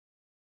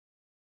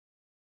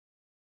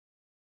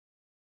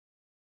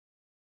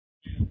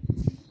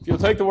If you'll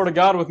take the Word of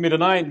God with me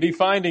tonight and be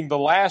finding the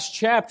last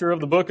chapter of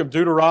the book of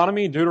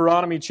Deuteronomy,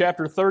 Deuteronomy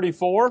chapter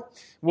 34.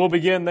 We'll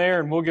begin there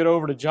and we'll get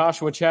over to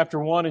Joshua chapter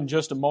 1 in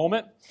just a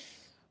moment.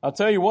 I'll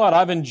tell you what,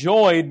 I've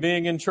enjoyed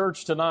being in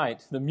church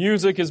tonight. The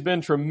music has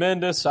been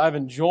tremendous. I've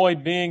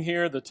enjoyed being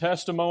here. The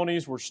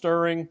testimonies were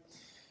stirring.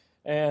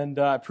 And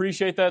I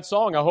appreciate that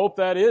song. I hope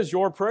that is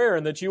your prayer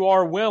and that you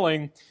are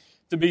willing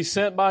to be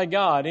sent by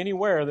God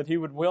anywhere that He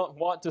would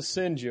want to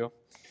send you.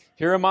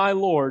 Here am I,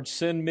 Lord,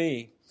 send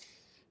me.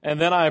 And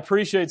then I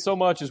appreciate so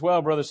much as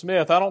well, Brother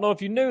Smith. I don't know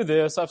if you knew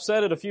this. I've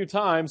said it a few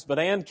times, but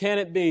 "And Can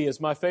It Be" is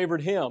my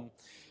favorite hymn.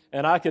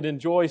 And I could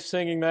enjoy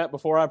singing that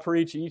before I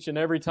preach each and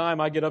every time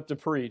I get up to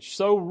preach.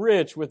 So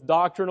rich with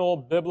doctrinal,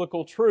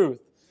 biblical truth.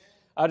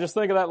 I just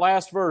think of that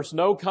last verse.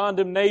 No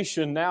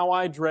condemnation now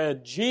I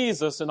dread.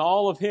 Jesus and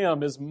all of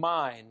Him is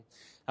mine.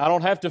 I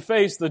don't have to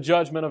face the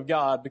judgment of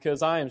God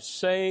because I am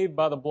saved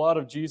by the blood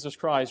of Jesus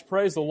Christ.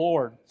 Praise the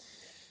Lord.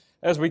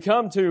 As we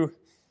come to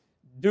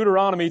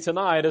Deuteronomy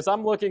tonight, as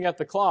I'm looking at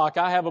the clock,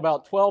 I have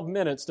about 12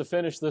 minutes to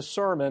finish this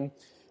sermon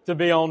to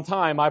be on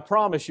time. I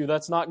promise you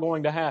that's not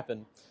going to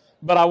happen.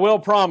 But I will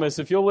promise,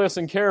 if you'll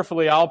listen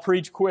carefully, I'll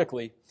preach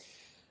quickly.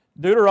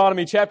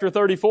 Deuteronomy chapter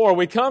 34,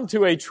 we come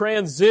to a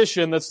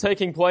transition that's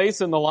taking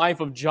place in the life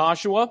of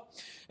Joshua.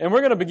 And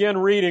we're going to begin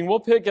reading. We'll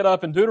pick it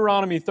up in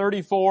Deuteronomy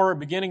 34,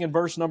 beginning in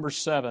verse number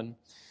 7.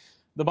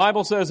 The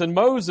Bible says, "And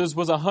Moses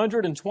was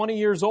 120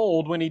 years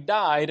old when he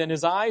died, and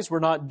his eyes were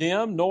not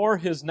dim, nor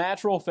his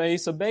natural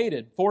force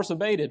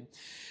abated.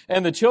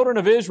 And the children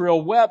of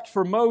Israel wept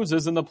for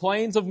Moses in the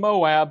plains of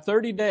Moab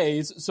 30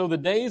 days, so the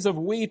days of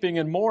weeping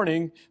and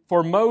mourning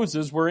for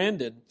Moses were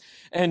ended.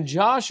 And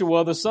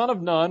Joshua the son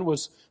of Nun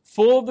was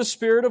full of the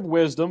spirit of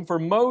wisdom, for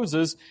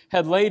Moses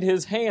had laid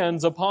his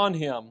hands upon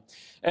him.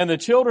 And the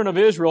children of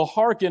Israel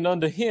hearkened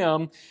unto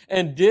him,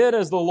 and did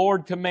as the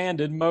Lord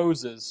commanded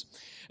Moses.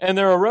 And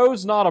there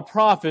arose not a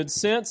prophet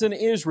since in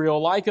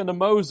Israel like unto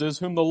Moses,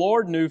 whom the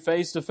Lord knew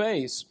face to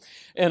face.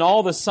 And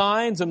all the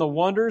signs and the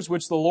wonders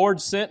which the Lord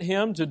sent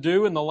him to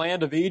do in the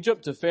land of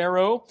Egypt to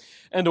Pharaoh,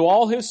 and to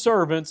all his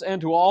servants,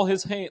 and to all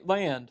his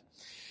land.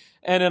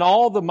 And in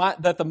all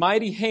the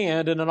mighty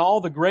hand, and in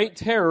all the great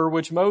terror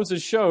which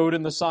Moses showed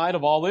in the sight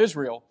of all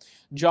Israel."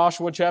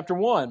 Joshua chapter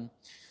 1.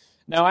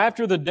 "Now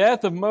after the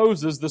death of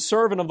Moses, the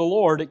servant of the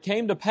Lord, it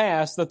came to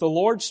pass that the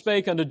Lord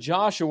spake unto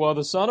Joshua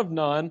the son of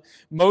Nun,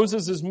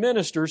 Moses'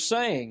 minister,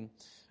 saying,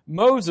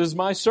 Moses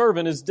my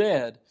servant is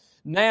dead.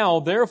 Now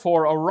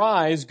therefore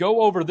arise,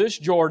 go over this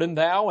Jordan,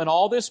 thou and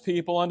all this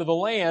people, unto the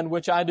land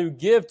which I do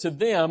give to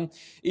them,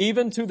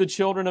 even to the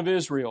children of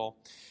Israel.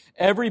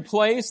 Every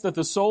place that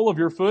the sole of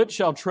your foot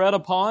shall tread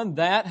upon,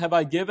 that have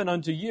I given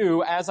unto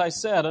you, as I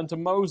said unto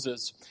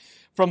Moses.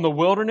 From the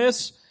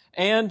wilderness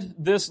and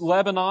this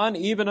Lebanon,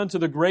 even unto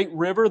the great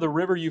river, the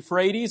river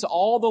Euphrates,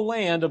 all the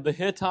land of the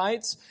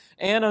Hittites,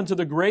 and unto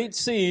the great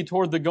sea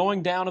toward the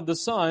going down of the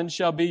sun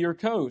shall be your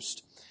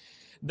coast.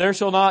 There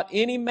shall not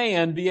any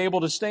man be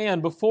able to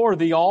stand before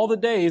thee all the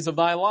days of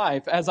thy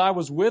life. As I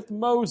was with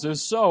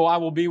Moses, so I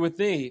will be with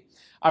thee.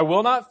 I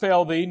will not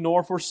fail thee,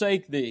 nor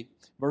forsake thee."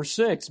 Verse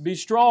 6, "Be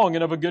strong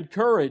and of a good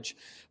courage,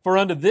 for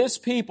unto this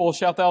people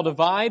shalt thou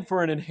divide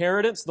for an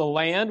inheritance the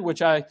land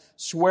which I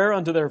swear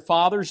unto their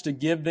fathers to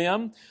give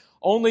them.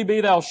 Only be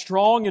thou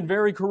strong and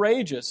very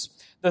courageous,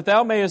 that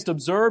thou mayest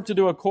observe to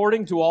do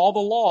according to all the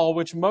law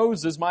which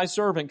Moses my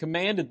servant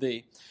commanded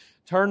thee.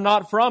 Turn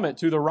not from it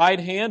to the right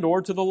hand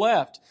or to the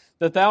left,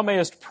 that thou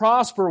mayest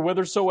prosper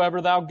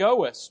whithersoever thou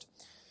goest."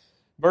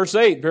 Verse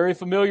 8, very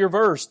familiar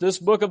verse. "This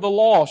book of the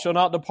law shall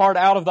not depart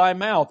out of thy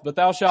mouth, but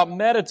thou shalt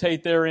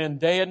meditate therein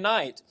day and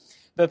night,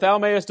 that thou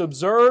mayest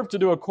observe to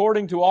do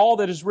according to all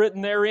that is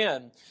written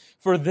therein.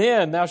 For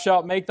then thou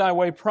shalt make thy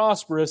way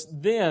prosperous,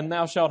 then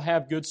thou shalt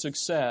have good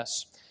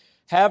success.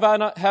 Have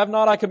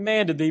not I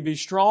commanded thee, be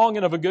strong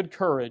and of a good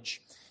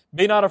courage.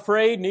 Be not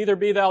afraid, neither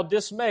be thou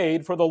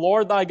dismayed, for the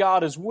Lord thy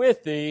God is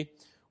with thee,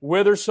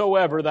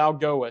 whithersoever thou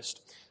goest."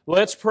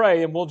 Let's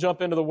pray and we'll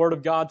jump into the Word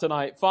of God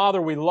tonight.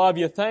 Father, we love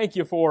you. Thank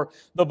you for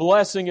the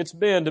blessing it's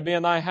been to be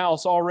in thy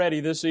house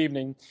already this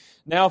evening.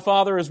 Now,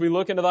 Father, as we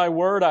look into thy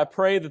Word, I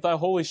pray that thy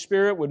Holy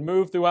Spirit would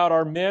move throughout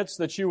our midst,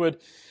 that you would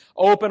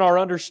open our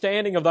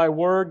understanding of thy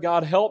Word.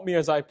 God, help me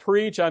as I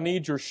preach. I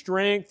need your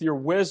strength, your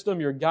wisdom,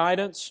 your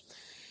guidance.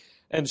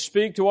 And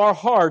speak to our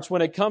hearts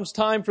when it comes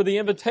time for the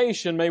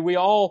invitation. May we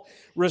all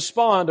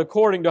respond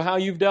according to how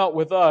you've dealt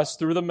with us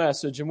through the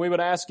message. And we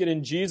would ask it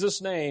in Jesus'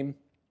 name.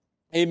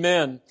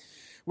 Amen.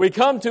 We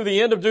come to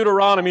the end of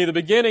Deuteronomy, the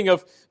beginning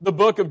of the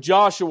book of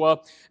Joshua,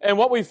 and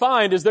what we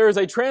find is there is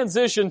a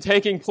transition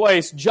taking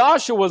place.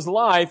 Joshua's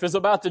life is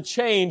about to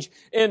change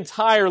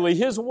entirely.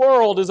 His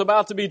world is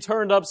about to be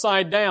turned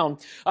upside down.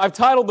 I've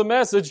titled the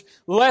message,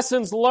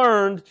 Lessons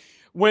Learned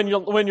when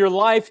your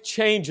life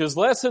changes,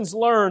 lessons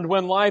learned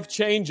when life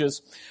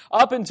changes.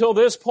 Up until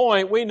this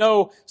point, we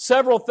know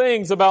several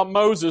things about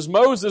Moses.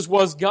 Moses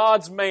was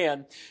God's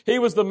man. He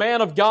was the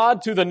man of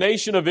God to the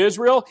nation of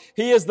Israel.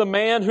 He is the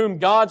man whom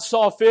God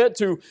saw fit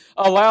to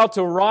allow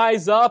to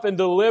rise up and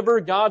deliver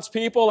God's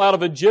people out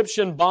of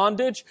Egyptian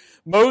bondage.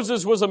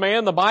 Moses was a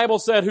man, the Bible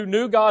said, who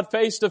knew God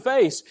face to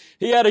face.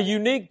 He had a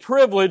unique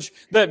privilege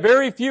that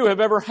very few have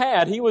ever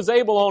had. He was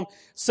able on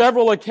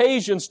several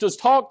occasions to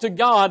talk to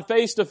God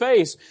face to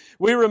face.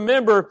 We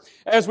remember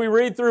as we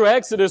read through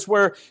Exodus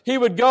where he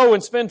would go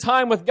and spend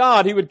time with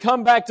God. He would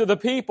come back to the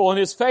people and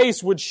his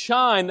face would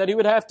shine, that he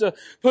would have to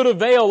put a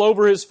veil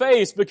over his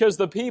face because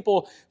the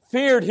people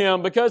feared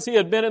him because he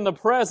had been in the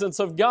presence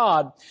of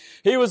God.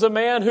 He was a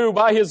man who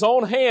by his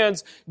own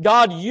hands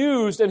God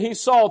used, and he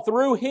saw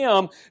through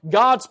him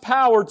God's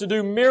power to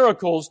do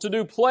miracles, to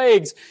do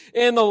plagues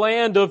in the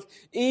land of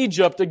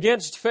Egypt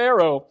against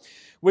Pharaoh.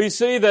 We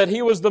see that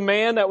he was the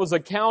man that was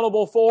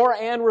accountable for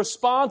and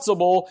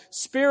responsible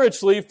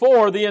spiritually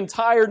for the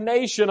entire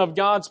nation of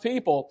God's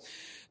people.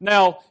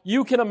 Now,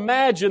 you can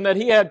imagine that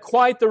he had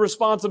quite the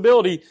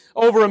responsibility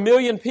over 1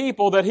 million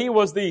people that he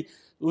was the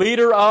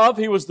leader of.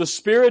 He was the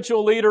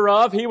spiritual leader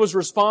of. He was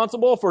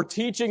responsible for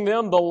teaching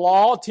them the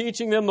law,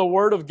 teaching them the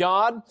Word of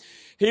God.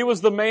 He was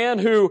the man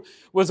who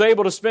was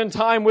able to spend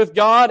time with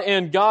God,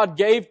 and God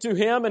gave to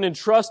him and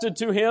entrusted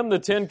to him the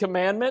 10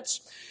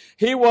 Commandments.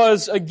 He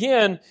was,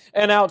 again,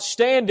 an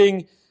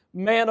outstanding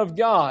man of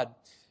God.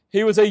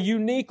 He was a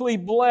uniquely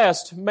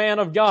blessed man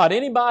of God.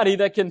 Anybody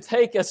that can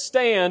take a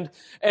stand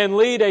and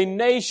lead a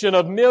nation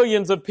of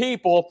millions of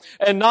people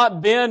and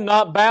not bend,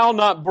 not bow,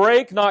 not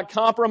break, not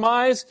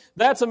compromise,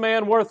 that's a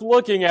man worth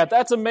looking at.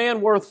 That's a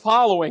man worth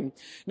following.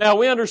 Now,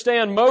 we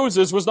understand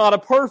Moses was not a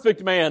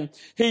perfect man.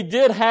 He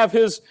did have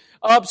his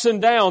ups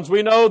and downs.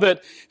 We know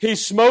that he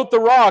smote the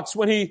rocks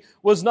when he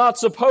was not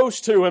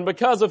supposed to, and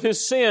because of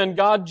his sin,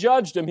 God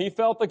judged him. He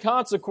felt the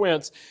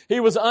consequence. He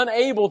was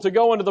unable to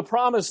go into the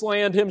promised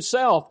land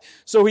himself,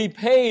 so he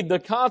paid the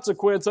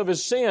consequence of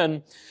his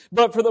sin.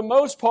 But for the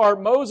most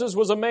part, Moses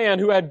was a man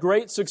who had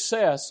great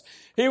success.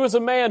 He was a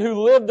man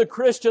who lived the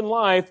Christian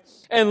life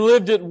and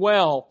lived it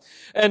well.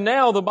 And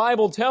now the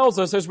Bible tells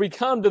us as we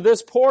come to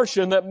this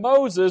portion that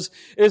Moses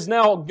is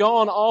now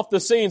gone off the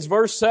scenes.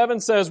 Verse 7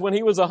 says, when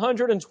he was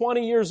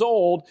 120 years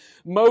old,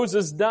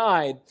 Moses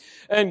died.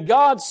 And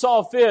God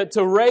saw fit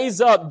to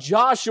raise up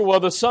Joshua,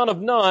 the son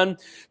of Nun,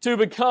 to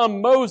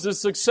become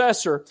Moses'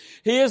 successor.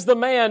 He is the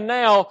man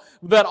now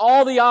that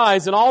all the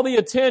eyes and all the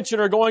attention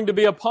are going to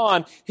be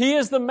upon. He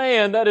is the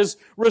man that is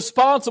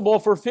responsible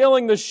for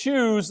filling the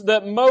shoes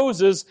that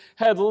Moses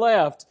had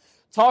left.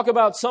 Talk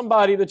about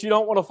somebody that you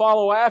don't want to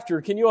follow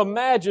after. Can you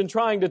imagine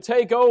trying to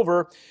take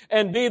over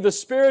and be the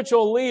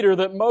spiritual leader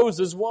that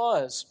Moses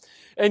was?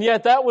 And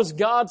yet that was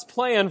God's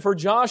plan for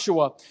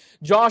Joshua.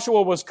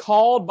 Joshua was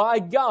called by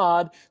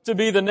God to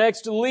be the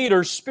next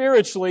leader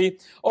spiritually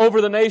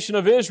over the nation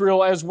of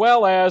Israel, as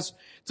well as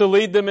to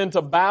lead them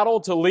into battle,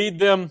 to lead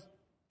them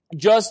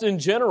just in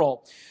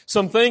general.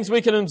 Some things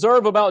we can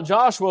observe about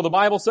Joshua. The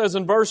Bible says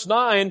in verse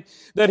 9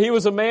 that he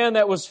was a man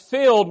that was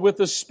filled with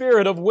the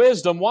spirit of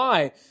wisdom.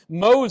 Why?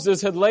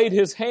 Moses had laid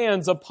his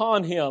hands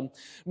upon him.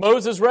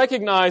 Moses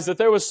recognized that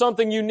there was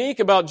something unique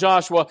about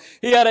Joshua.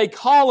 He had a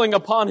calling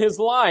upon his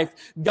life.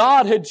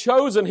 God had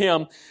chosen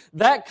him.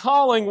 That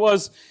calling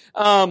was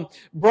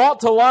brought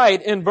to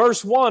light in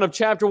verse 1 of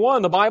chapter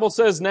 1. The Bible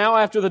says, now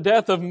after the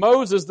death of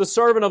Moses, the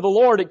servant of the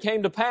Lord, it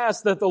came to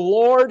pass that the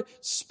Lord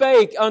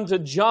spake unto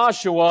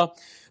Joshua,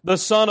 the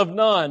son of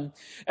Nun.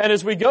 And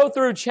as we go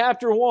through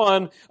chapter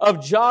 1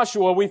 of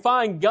Joshua, we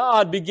find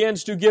God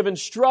begins to give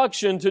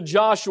instruction to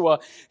Joshua.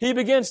 He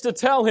begins to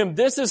tell him,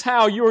 this is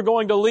how you are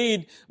going to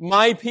lead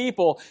my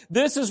people.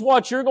 This is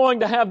what you're going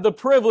to have the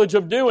privilege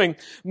of doing.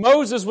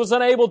 Moses was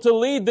unable to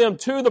lead them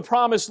to the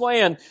promised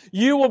land.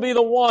 You will be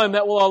the one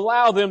that will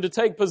allow them to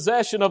take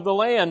possession of the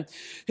land.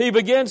 He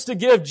begins to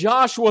give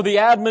Joshua the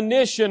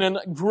admonition and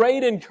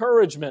great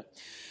encouragement.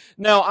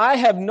 Now, I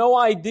have no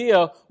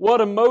idea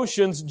what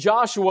emotions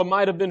Joshua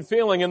might have been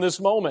feeling in this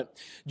moment.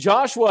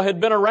 Joshua had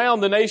been around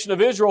the nation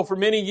of Israel for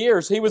many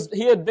years.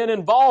 He had been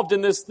involved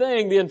in this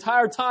thing the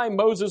entire time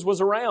Moses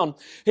was around.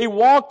 He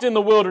walked in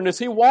the wilderness.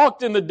 He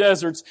walked in the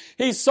deserts.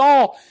 He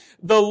saw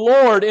the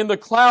Lord in the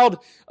cloud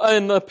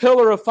and the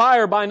pillar of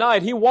fire by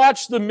night. He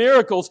watched the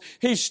miracles.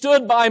 He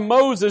stood by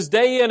Moses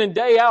day in and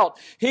day out.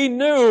 He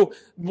knew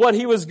what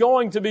he was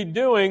going to be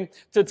doing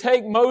to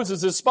take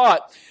Moses'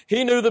 spot.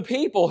 He knew the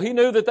people. He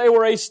knew that they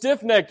were a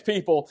stiff-necked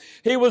people.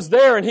 He was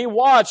there and he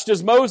watched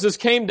as Moses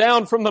came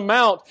down from the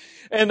mount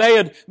and they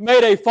had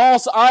made a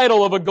false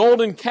idol of a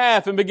golden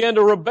calf and began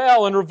to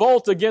rebel and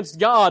revolt against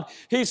God.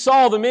 He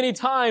saw the many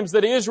times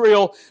that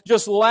Israel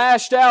just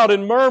lashed out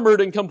and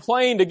murmured and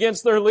complained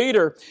against their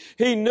leader.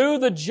 He knew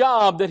the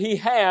job that he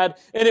had,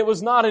 and it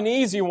was not an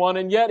easy one,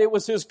 and yet it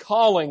was his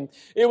calling.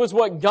 It was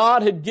what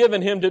God had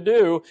given him to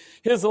do.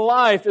 His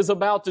life is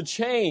about to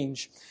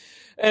change.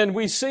 And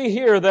we see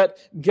here that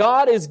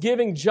God is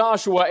giving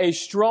Joshua a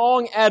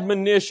strong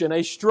admonition,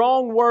 a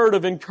strong word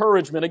of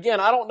encouragement. Again,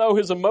 I don't know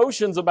his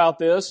emotions about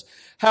this.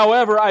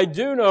 However, I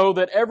do know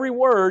that every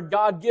word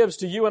God gives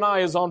to you and I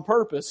is on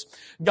purpose.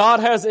 God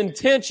has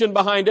intention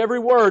behind every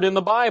word in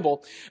the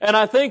Bible. And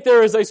I think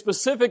there is a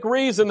specific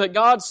reason that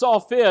God saw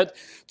fit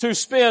to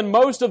spend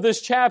most of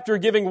this chapter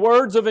giving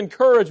words of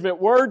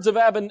encouragement, words of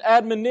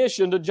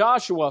admonition to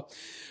Joshua.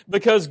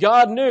 Because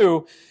God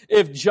knew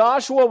if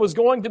Joshua was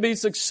going to be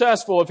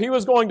successful, if he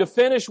was going to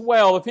finish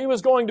well, if he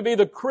was going to be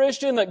the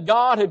Christian that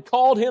God had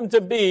called him to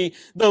be,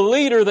 the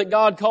leader that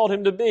God called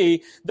him to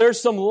be,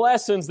 there's some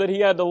lessons that he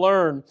had to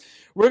learn.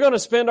 We're going to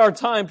spend our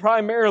time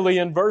primarily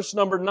in verse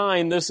number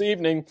 9 this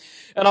evening,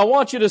 and I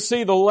want you to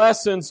see the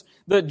lessons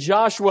that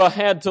Joshua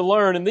had to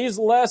learn. And these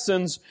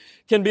lessons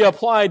can be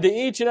applied to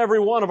each and every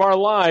one of our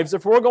lives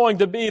if we're going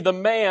to be the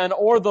man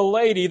or the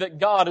lady that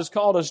God has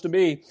called us to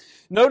be.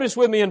 Notice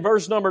with me in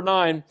verse number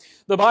 9,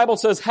 the Bible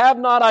says, "Have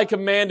not I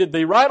commanded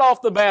thee?" Right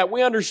off the bat,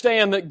 we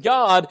understand that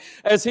God,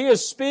 as He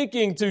is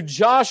speaking to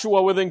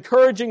Joshua with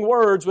encouraging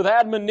words, with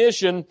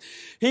admonition,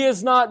 He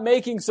is not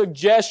making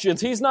suggestions.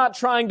 He's not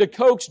trying to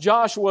coax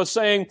Joshua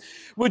saying,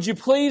 would you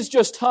please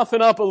just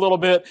toughen up a little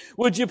bit?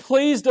 Would you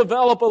please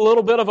develop a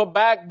little bit of a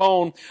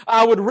backbone?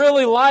 I would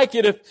really like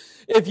it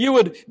if you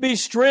would be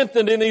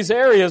strengthened in these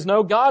areas.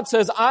 No, God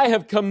says, I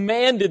have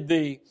commanded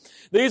thee.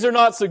 These are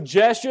not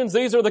suggestions.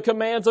 These are the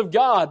commands of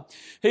God.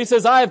 He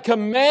says, I have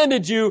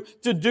commanded you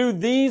to do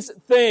these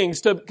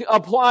things, to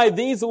apply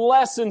these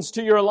lessons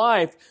to your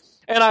life.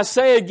 And I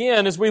say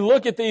again, as we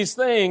look at these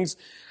things,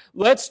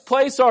 let's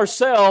place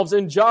ourselves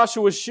in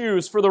Joshua's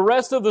shoes. For the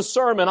rest of the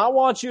sermon, I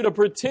want you to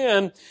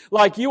pretend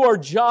like you are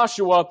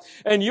Joshua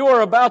and you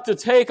are about to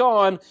take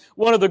on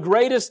one of the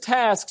greatest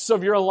tasks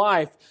of your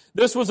life.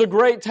 This was a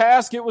great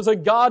task. It was a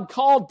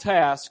God-called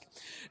task.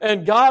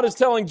 And God is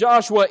telling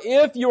Joshua,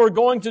 if you are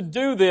going to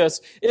do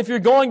this, if you're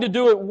going to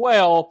do it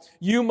well,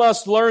 you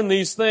must learn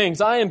these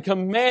things. I am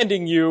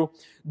commanding you,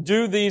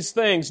 do these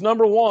things.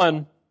 Number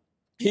one,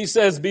 He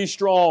says, be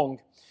strong.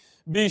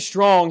 Be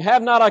strong.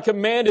 Have not I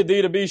commanded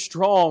thee to be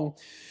strong?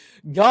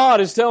 God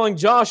is telling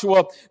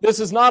Joshua, this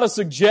is not a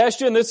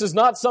suggestion. This is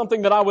not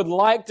something that I would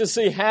like to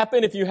see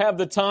happen if you have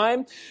the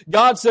time.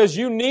 God says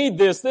you need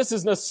this. This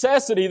is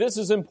necessity. This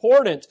is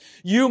important.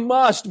 You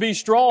must be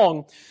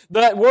strong.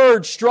 That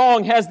word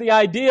strong has the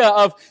idea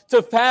of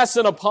to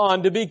fasten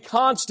upon, to be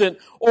constant,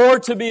 or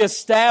to be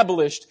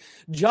established.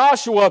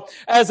 Joshua,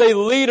 as a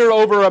leader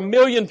over 1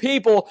 million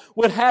people,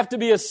 would have to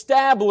be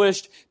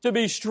established to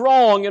be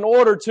strong in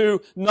order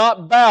to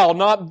not bow,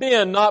 not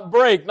bend, not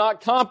break,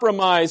 not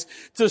compromise,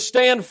 to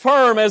stand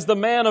firm as the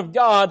man of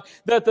God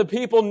that the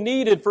people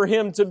needed for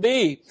him to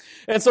be.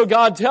 And so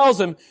God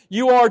tells him,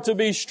 you are to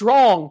be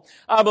strong.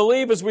 I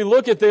believe as we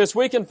look at this,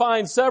 we can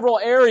find several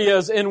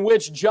areas in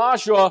which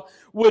Joshua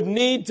would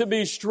need to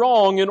be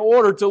strong in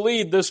order to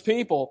lead this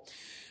people.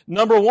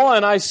 Number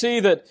one, I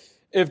see that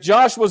if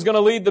Joshua is going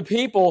to lead the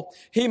people,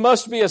 he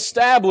must be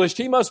established.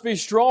 He must be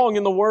strong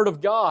in the Word of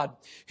God.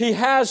 He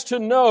has to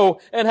know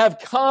and have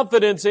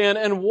confidence in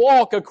and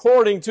walk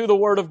according to the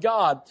Word of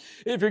God.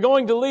 If you're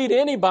going to lead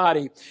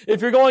anybody, if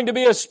you're going to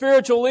be a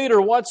spiritual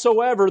leader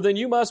whatsoever, then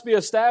you must be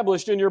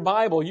established in your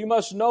Bible. You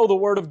must know the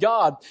Word of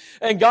God.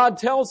 And God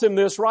tells him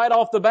this right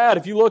off the bat.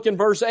 If you look in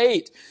verse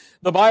 8,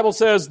 the Bible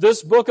says,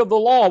 this book of the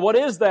law, what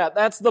is that?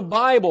 That's the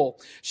Bible.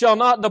 Shall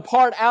not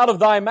depart out of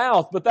thy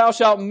mouth, but thou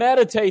shalt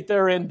meditate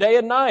therein day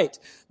and night,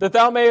 that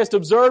thou mayest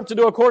observe to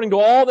do according to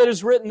all that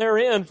is written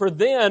therein. For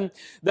then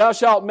thou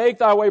shalt make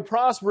thy way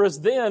prosperous,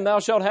 then thou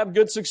shalt have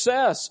good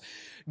success.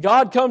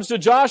 God comes to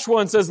Joshua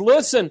and says,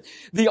 listen,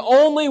 the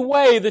only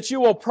way that you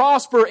will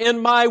prosper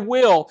in my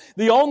will,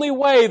 the only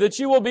way that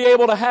you will be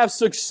able to have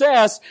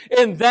success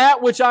in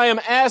that which I am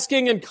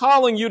asking and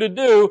calling you to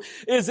do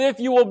is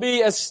if you will be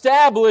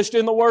established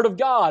in the Word of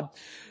God.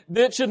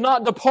 That should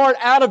not depart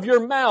out of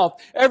your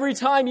mouth. Every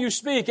time you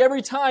speak,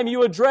 every time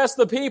you address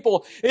the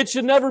people, it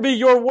should never be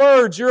your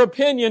words, your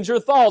opinions, your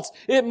thoughts.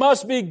 It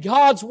must be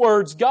God's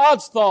words,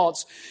 God's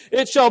thoughts.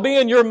 It shall be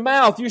in your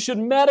mouth. You should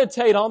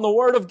meditate on the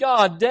Word of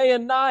God day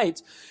and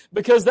night,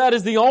 because that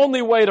is the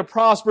only way to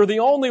prosper, the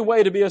only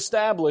way to be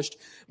established.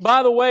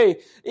 By the way,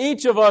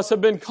 each of us have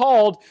been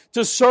called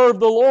to serve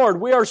the Lord.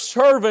 We are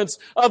servants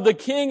of the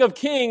King of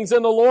Kings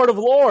and the Lord of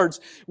Lords.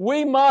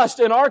 We must,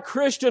 in our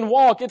Christian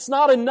walk, it's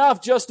not enough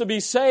just to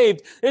be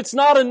saved. It's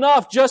not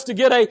enough just to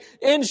get a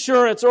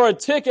insurance or a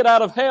ticket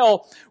out of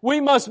hell. We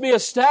must be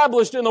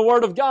established in the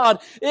Word of God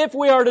if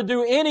we are to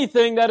do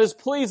anything that is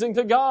pleasing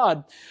to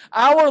God.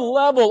 Our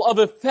level of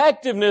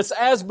effectiveness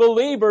as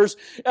believers,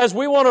 as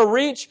we want to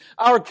reach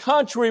our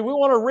country, we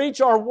want to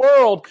reach our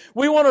world,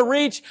 we want to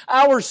reach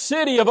our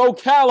city of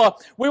Ocala.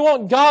 We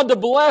want God to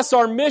bless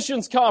our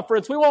missions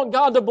conference. We want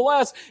God to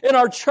bless in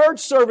our church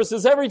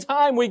services every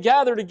time we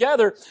gather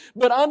together.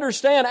 But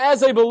understand,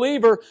 as a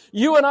believer,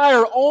 you and I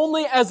are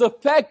only as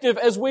effective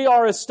as we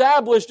are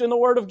established in the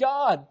Word of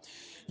God.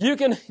 You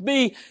can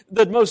be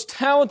the most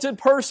talented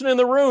person in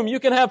the room. You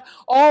can have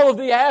all of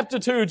the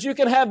aptitudes. You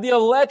can have the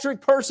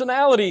electric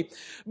personality.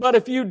 But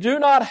if you do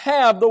not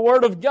have the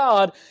Word of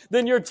God,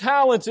 then your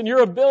talents and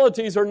your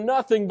abilities are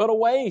nothing but a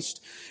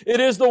waste. It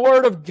is the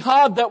Word of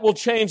God that will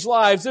change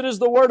lives. It is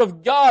the Word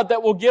of God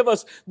that will give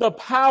us the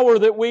power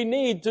that we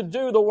need to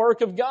do the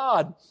work of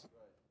God.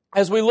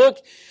 As we look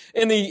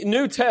in the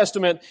New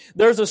Testament,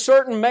 there's a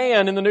certain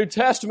man in the New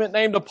Testament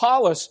named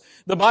Apollos.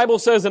 The Bible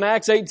says in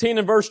Acts 18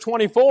 and verse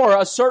 24,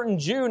 a certain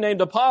Jew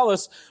named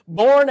Apollos,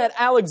 born at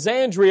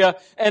Alexandria,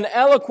 an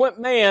eloquent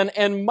man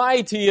and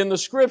mighty in the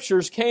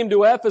Scriptures, came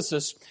to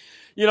Ephesus.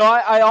 You know,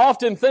 I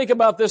often think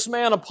about this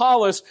man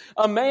Apollos,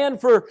 a man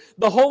for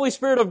the Holy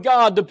Spirit of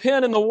God to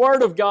pen in the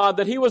Word of God,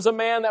 that he was a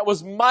man that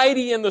was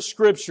mighty in the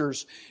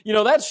Scriptures. You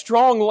know, that's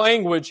strong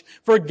language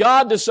for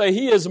God to say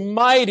He is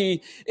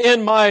mighty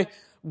in my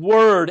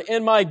Word,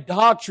 in my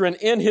doctrine,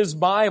 in His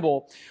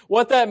Bible.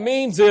 What that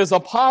means is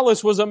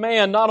Apollos was a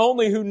man not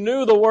only who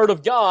knew the Word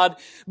of God,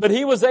 but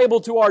he was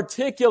able to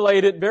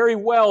articulate it very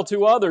well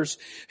to others.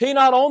 He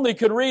not only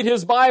could read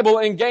his Bible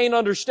and gain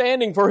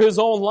understanding for his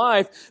own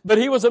life, but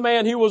he was a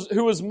man who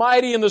was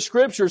mighty in the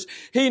Scriptures.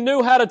 He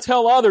knew how to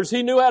tell others.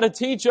 He knew how to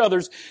teach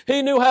others.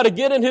 He knew how to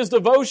get in his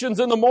devotions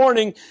in the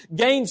morning,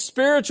 gain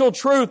spiritual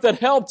truth that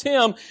helped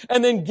him,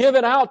 and then give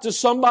it out to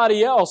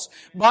somebody else.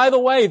 By the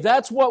way,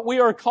 that's what we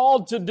are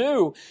called to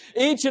do.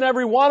 Each and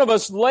every one of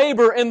us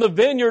labor in the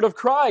vineyard of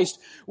Christ.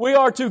 We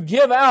are to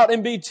give out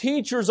and be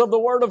teachers of the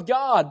Word of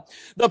God.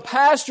 The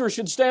pastor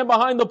should stand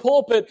behind the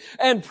pulpit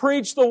and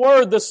preach the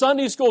Word. The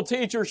Sunday school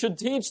teacher should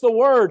teach the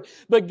Word.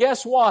 But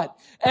guess what?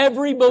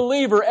 Every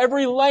believer,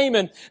 every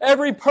layman,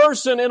 every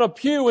person in a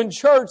pew in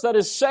church that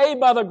is saved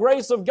by the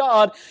grace of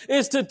God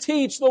is to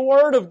teach the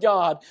Word of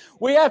God.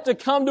 We have to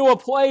come to a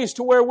place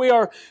to where we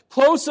are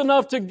close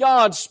enough to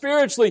God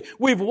spiritually.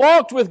 We've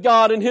walked with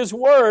God in His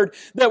Word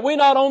that we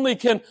not only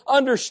can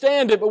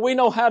understand it, but we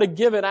know how to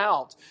give it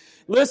out.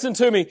 Listen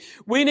to me.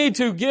 We need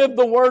to give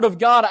the Word of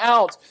God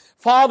out.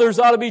 Fathers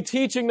ought to be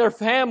teaching their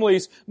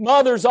families.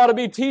 Mothers ought to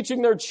be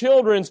teaching their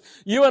children.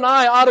 You and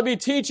I ought to be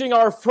teaching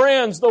our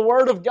friends the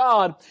Word of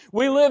God.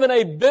 We live in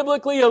a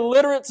biblically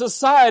illiterate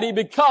society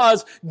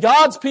because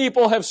God's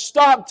people have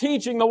stopped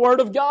teaching the Word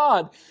of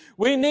God.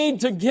 We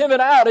need to give it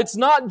out. It's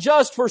not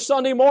just for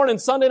Sunday morning,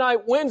 Sunday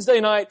night, Wednesday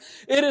night.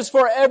 It is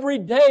for every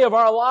day of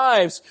our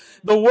lives.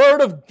 The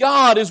Word of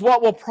God is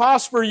what will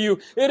prosper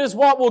you. It is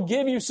what will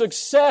give you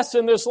success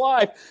in this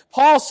life.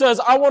 Paul says,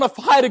 I want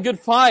to fight a good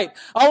fight.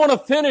 I want to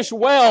finish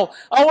well.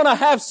 I want to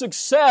have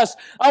success.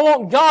 I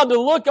want God to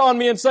look on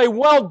me and say,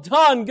 well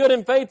done, good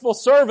and faithful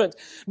servant.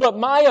 But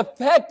my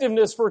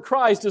effectiveness for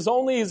Christ is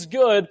only as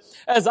good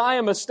as I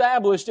am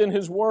established in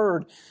His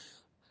Word.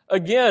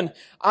 Again,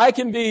 I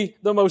can be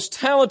the most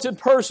talented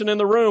person in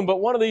the room,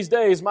 but one of these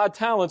days my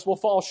talents will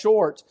fall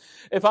short.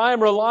 If I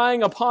am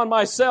relying upon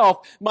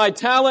myself, my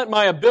talent,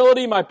 my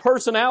ability, my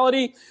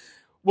personality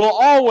will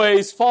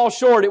always fall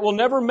short. It will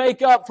never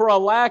make up for a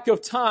lack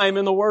of time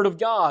in the Word of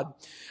God.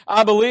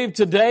 I believe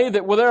today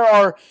that there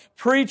are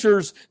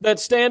preachers that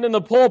stand in the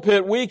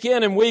pulpit week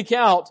in and week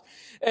out,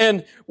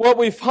 and what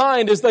we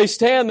find is they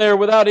stand there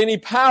without any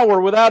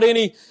power, without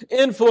any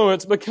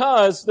influence,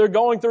 because they're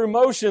going through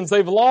motions.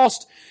 They've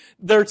lost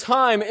their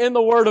time in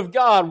the Word of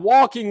God,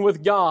 walking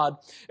with God.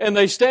 And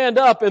they stand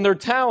up in their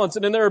talents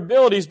and in their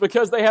abilities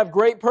because they have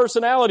great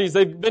personalities.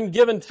 They've been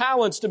given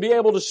talents to be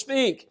able to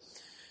speak.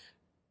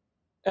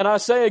 And I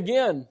say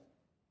again,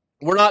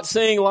 we're not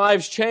seeing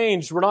lives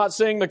changed. We're not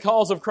seeing the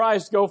cause of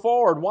Christ go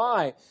forward.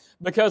 Why?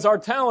 Because our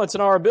talents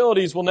and our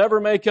abilities will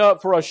never make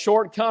up for a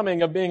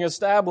shortcoming of being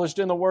established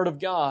in the Word of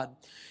God.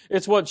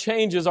 It's what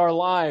changes our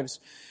lives.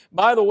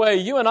 By the way,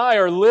 you and I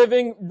are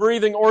living,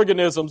 breathing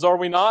organisms, are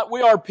we not?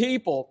 We are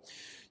people.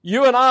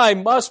 You and I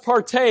must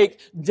partake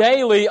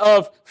daily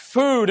of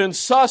food and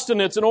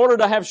sustenance in order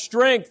to have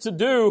strength to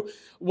do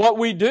what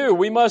we do.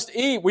 We must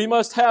eat. We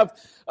must have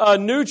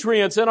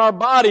nutrients in our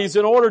bodies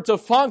in order to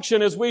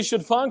function as we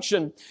should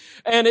function.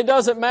 And it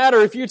doesn't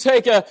matter if you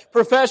take a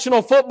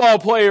professional football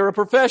player, a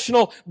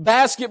professional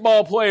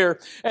basketball player,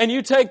 and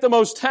you take the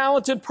most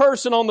talented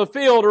person on the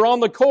field or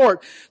on the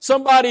court,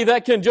 somebody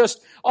that can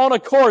just, on a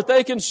court,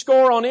 they can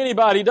score on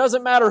anybody. It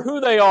doesn't matter who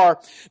they are.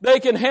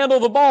 They can handle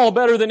the ball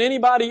better than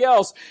anybody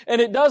else.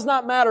 And it does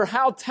not matter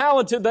how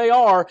talented they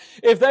are.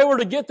 If they were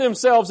to get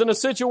themselves in a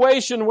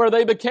situation where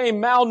they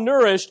became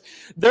malnourished,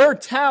 their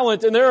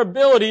talent and their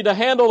ability to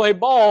handle a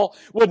ball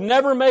would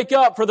never make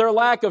up for their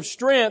lack of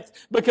strength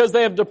because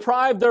they have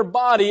deprived their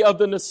body of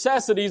the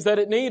necessities that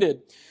it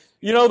needed.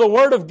 You know, the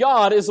Word of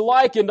God is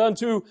likened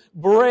unto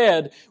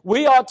bread.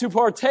 We ought to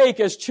partake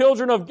as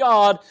children of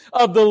God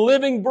of the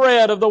living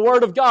bread of the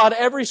Word of God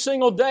every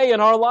single day in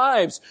our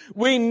lives.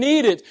 We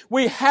need it.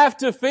 We have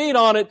to feed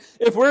on it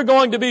if we're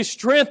going to be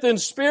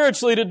strengthened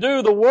spiritually to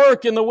do the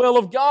work in the will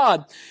of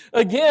God.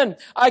 Again,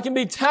 I can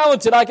be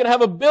talented. I can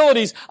have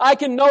abilities. I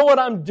can know what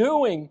I'm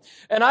doing.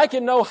 And I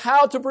can know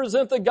how to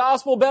present the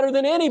gospel better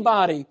than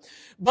anybody.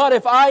 But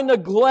if I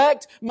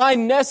neglect my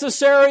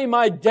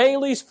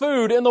daily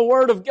food in the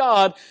Word of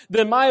God,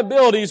 then my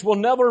abilities will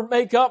never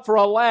make up for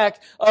a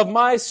lack of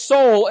my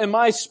soul and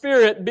my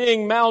spirit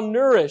being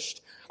malnourished.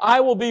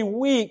 I will be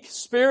weak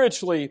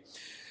spiritually.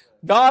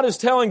 God is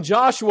telling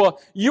Joshua,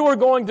 you are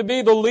going to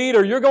be the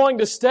leader. You're going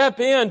to step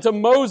into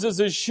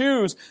Moses'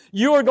 shoes.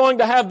 You are going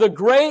to have the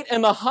great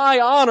and the high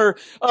honor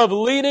of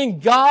leading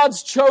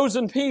God's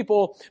chosen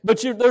people.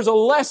 But there's a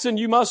lesson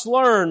you must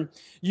learn.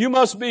 You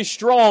must be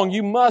strong.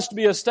 You must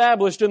be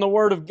established in the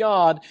Word of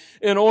God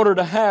in order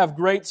to have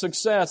great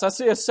success. I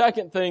see a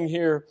second thing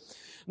here.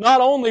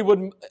 Not only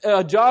would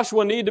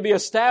Joshua need to be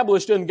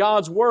established in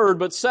God's Word,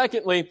 but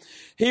secondly,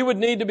 he would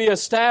need to be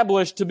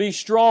established to be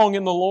strong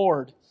in the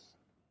Lord.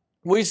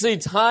 We see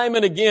time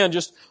and again,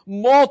 just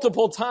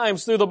multiple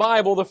times through the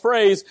Bible, the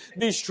phrase,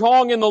 be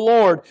strong in the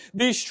Lord.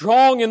 Be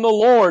strong in the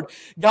Lord.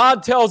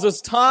 God tells us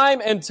time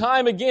and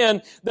time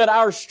again that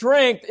our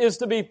strength is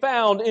to be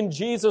found in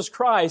Jesus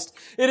Christ.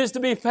 It is to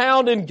be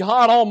found in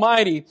God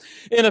Almighty.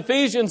 In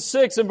Ephesians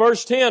 6 and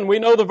verse 10, we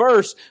know the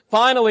verse,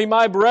 finally,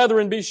 my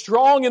brethren, be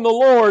strong in the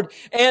Lord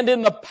and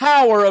in the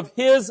power of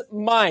His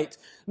might.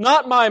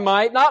 Not my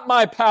might, not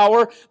my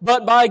power,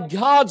 but by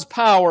God's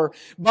power,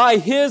 by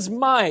His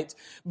might.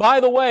 By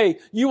the way,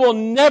 you will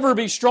never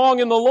be strong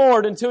in the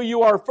Lord until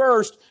you are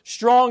first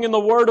strong in the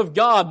Word of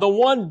God. The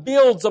one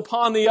builds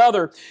upon the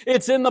other.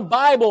 It's in the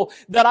Bible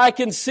that I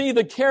can see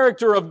the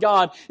character of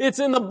God. It's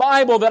in the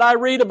Bible that I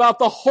read about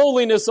the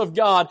holiness of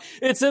God.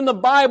 It's in the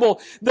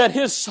Bible that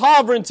His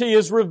sovereignty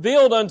is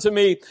revealed unto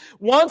me.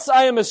 Once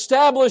I am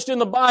established in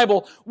the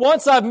Bible,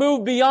 once I've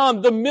moved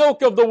beyond the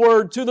milk of the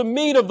Word to the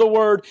meat of the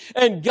Word,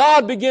 and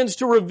God begins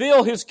to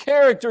reveal His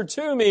character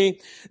to me,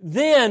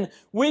 then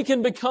we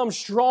can become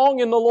strong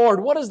in the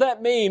Lord. What does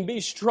that mean? Be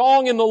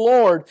strong in the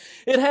Lord.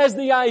 It has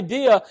the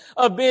idea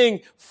of being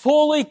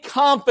fully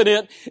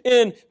confident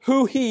in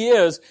who He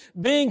is,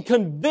 being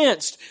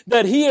convinced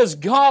that He is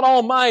God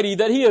Almighty,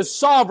 that He is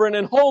sovereign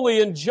and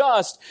holy and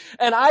just,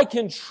 and I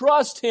can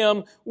trust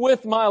Him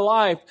with my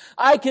life.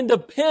 I can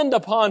depend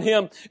upon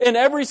Him in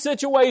every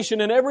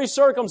situation, in every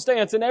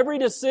circumstance, in every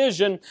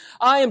decision.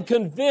 I am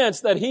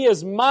convinced that He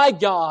is my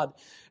God.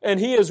 And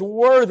He is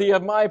worthy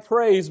of my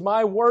praise,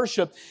 my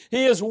worship.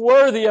 He is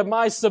worthy of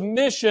my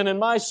submission and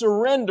my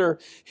surrender.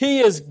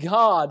 He is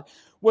God.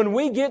 When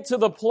we get to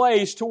the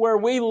place to where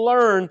we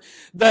learn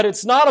that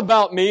it's not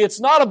about me, it's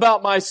not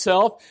about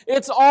myself,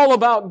 it's all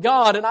about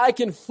God, and I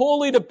can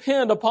fully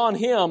depend upon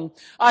Him.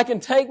 I can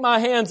take my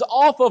hands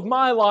off of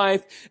my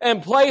life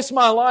and place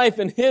my life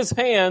in His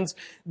hands.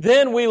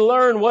 Then we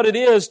learn what it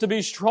is to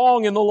be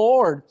strong in the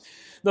Lord.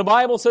 The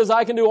Bible says,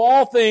 I can do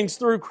all things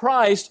through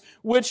Christ,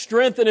 which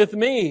strengtheneth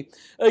me.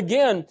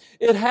 Again,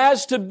 it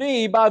has to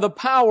be by the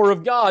power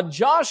of God.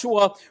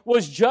 Joshua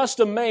was just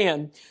a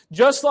man,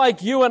 just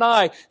like you and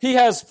I. He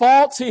has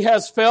faults, he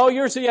has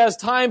failures, he has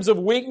times of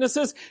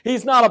weaknesses.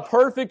 He's not a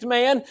perfect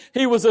man.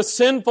 He was a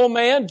sinful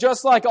man,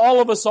 just like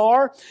all of us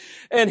are.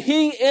 And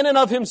he, in and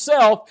of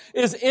himself,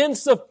 is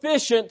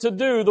insufficient to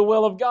do the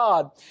will of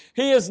God.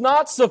 He is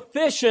not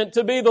sufficient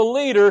to be the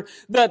leader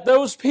that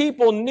those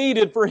people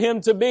needed for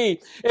him to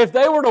be. If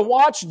they were to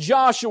watch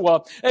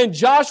Joshua, and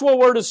Joshua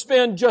were to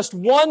spend just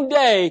one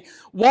day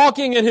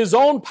walking in his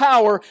own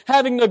power,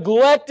 having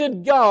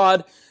neglected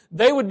God,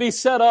 they would be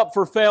set up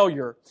for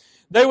failure.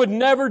 They would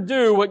never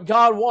do what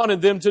God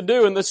wanted them to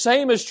do. And the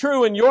same is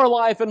true in your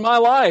life and my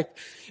life.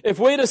 If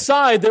we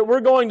decide that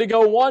we're going to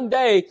go one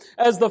day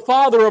as the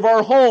father of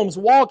our homes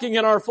walking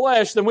in our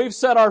flesh, then we've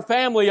set our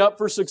family up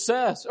for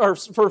success, or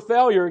for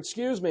failure,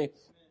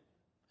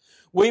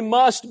 We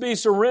must be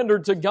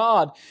surrendered to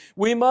God.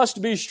 We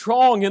must be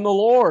strong in the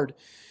Lord.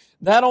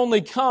 That only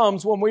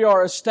comes when we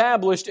are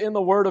established in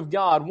the Word of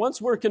God.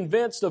 Once we're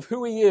convinced of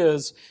who He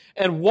is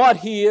and what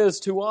He is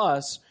to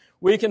us,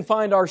 we can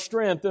find our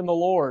strength in the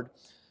Lord.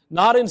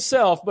 Not in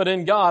self, but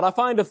in God. I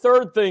find a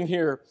third thing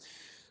here.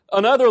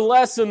 Another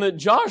lesson that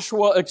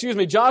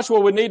Joshua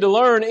would need to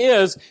learn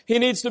is he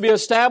needs to be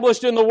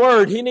established in the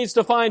Word. He needs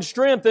to find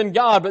strength in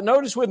God. But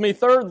notice with me,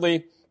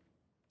 thirdly,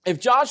 if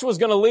Joshua's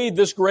going to lead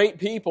this great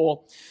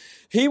people,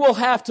 he will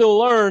have to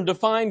learn to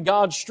find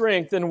God's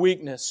strength in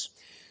weakness.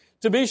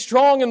 To be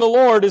strong in the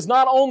Lord is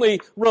not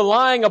only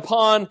relying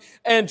upon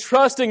and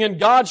trusting in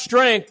God's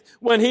strength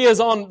when He is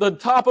on the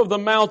top of the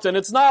mountain.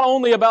 It's not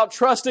only about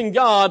trusting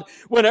God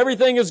when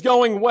everything is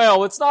going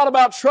well. It's not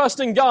about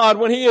trusting God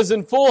when He is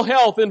in full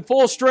health, in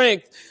full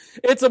strength.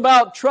 It's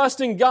about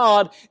trusting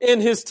God in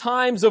His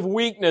times of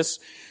weakness.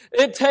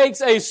 It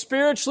takes a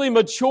spiritually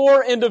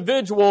mature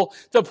individual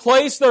to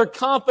place their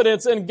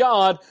confidence in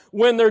God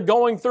when they're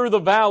going through the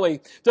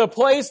valley, to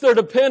place their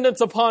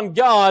dependence upon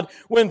God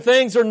when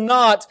things are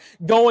not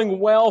going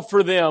well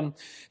for them.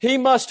 He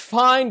must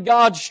find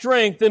God's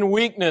strength in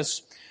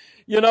weakness.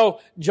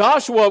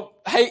 Joshua,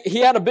 he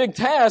had a big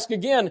task.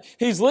 Again,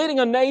 he's leading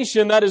a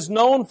nation that is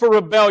known for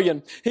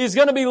rebellion. He's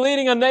going to be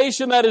leading a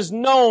nation that is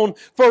known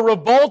for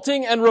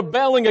revolting and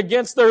rebelling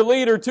against their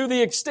leader to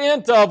the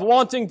extent of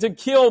wanting to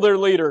kill their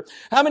leader.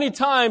 How many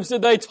times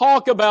did they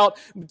talk about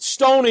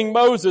stoning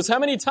Moses? How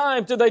many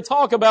times did they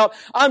talk about,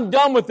 I'm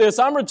done with this,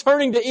 I'm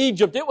returning to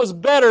Egypt. It was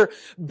better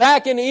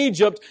back in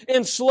Egypt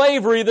in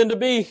slavery than to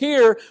be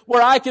here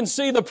where I can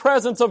see the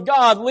presence of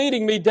God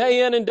leading me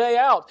day in and day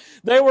out.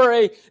 They were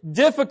a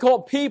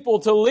difficult people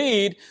to lead.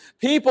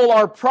 People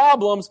are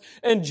problems,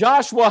 and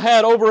Joshua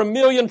had over 1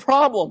 million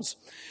problems.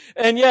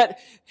 And yet,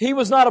 he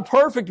was not a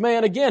perfect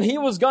man. Again, he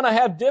was going to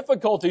have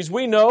difficulties.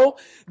 We know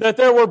that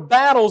there were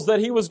battles that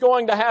he was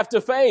going to have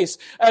to face.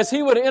 As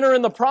he would enter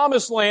in the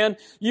promised land,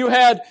 you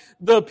had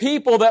the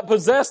people that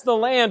possessed the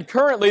land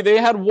currently. They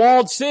had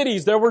walled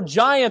cities. There were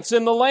giants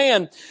in the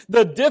land.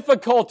 The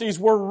difficulties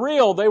were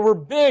real. They were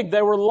big.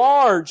 They were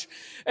large.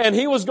 And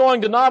he was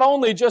going to not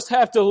only just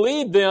have to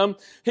lead them,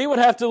 he would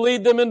have to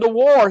lead them into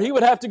war. He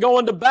would have to go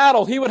into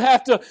battle. He would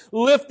have to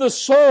lift the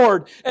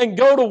sword and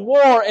go to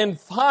war and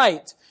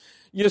fight.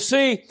 You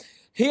see,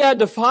 he had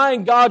to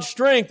find God's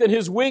strength in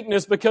his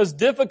weakness because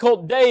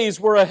difficult days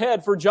were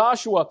ahead for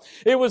Joshua.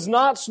 It was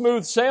not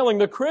smooth sailing.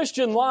 The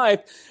Christian life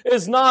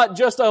is not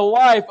just a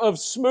life of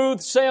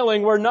smooth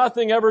sailing where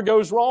nothing ever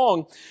goes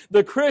wrong.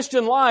 The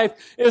Christian life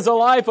is a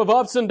life of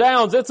ups and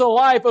downs. It's a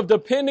life of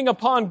depending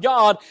upon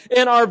God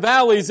in our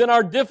valleys, in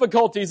our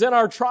difficulties, in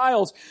our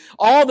trials.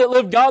 All that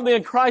live godly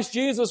in Christ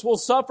Jesus will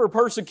suffer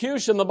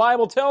persecution. The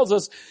Bible tells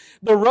us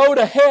the road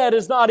ahead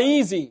is not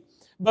easy,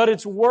 but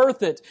it's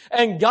worth it.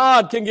 And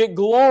God can get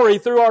glory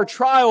through our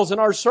trials and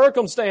our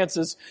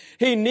circumstances.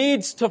 He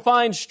needs to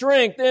find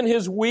strength in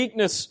his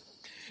weakness.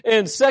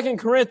 In 2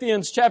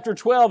 Corinthians chapter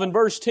 12 and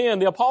verse 10,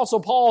 the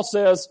Apostle Paul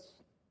says,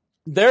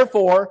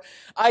 "Therefore,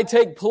 I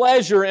take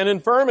pleasure in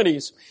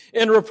infirmities,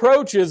 in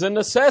reproaches and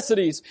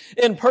necessities,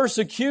 in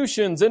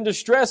persecutions and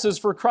distresses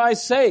for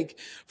Christ's sake.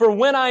 For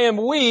when I am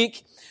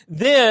weak,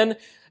 then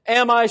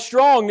am I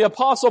strong." The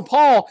Apostle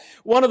Paul,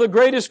 one of the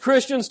greatest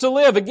Christians to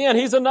live. Again,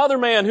 he's another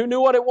man who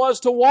knew what it was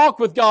to walk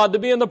with God, to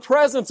be in the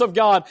presence of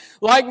God.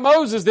 Like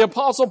Moses, the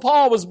Apostle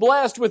Paul was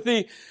blessed with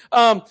the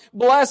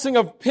blessing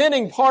of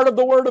penning part of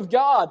the Word of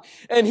God.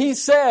 And he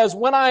says,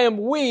 when I am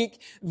weak,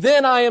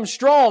 then I am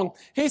strong.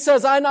 He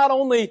says, I not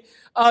only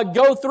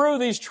go through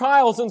these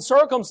trials and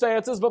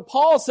circumstances, but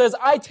Paul says,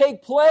 I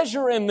take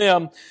pleasure in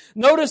them.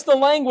 Notice the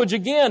language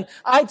again.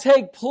 I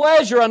take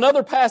pleasure.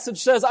 Another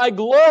passage says, I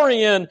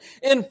glory in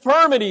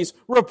infirmities,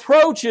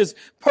 reproaches,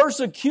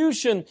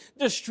 persecution,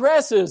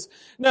 distresses.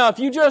 Now, if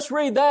you just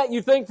read that,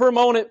 you think for a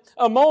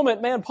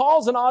moment, man,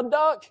 Paul's an odd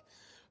duck.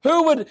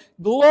 Who would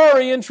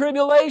glory in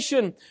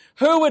tribulation?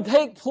 Who would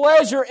take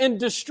pleasure in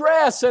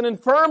distress and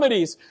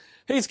infirmities?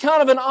 He's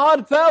kind of an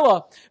odd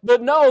fella.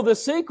 But no, the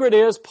secret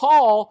is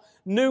Paul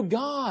knew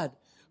God.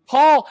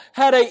 Paul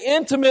had an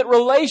intimate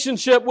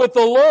relationship with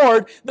the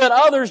Lord that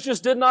others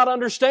just did not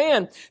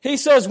understand. He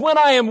says, when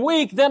I am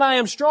weak, then I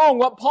am strong.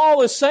 What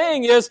Paul is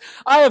saying is,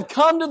 I have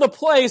come to the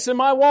place in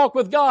my walk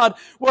with God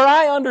where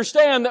I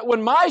understand that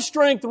when my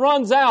strength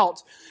runs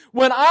out,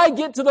 when I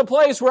get to the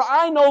place where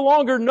I no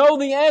longer know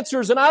the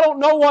answers and I don't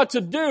know what to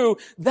do,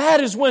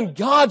 that is when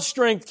God's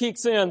strength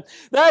kicks in.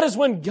 That is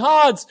when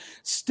God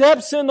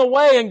steps in the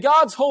way and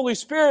God's Holy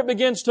Spirit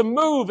begins to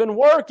move and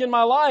work in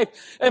my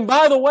life. And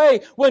by the way,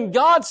 when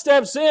God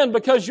steps in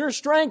because your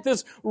strength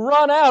is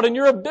run out and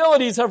your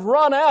abilities have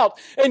run out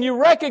and you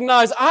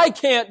recognize I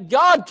can't,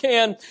 God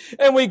can,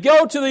 and we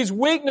go to these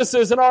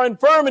weaknesses and our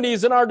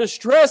infirmities and our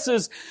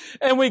distresses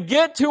and we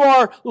get to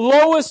our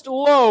lowest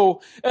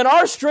low and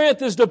our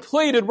strength is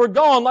depleted, we're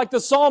gone, like the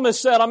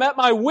psalmist said, I'm at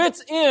my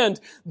wit's end.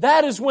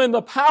 That is when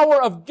the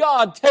power of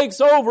God takes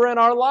over in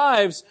our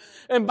lives.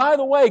 And by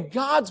the way,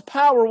 God's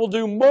power will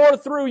do more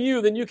through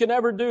you than you can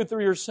ever do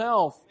through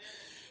yourself.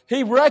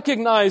 He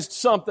recognized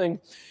something.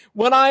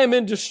 When I am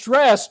in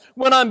distress,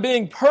 when I'm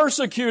being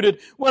persecuted,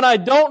 when I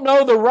don't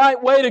know the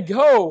right way to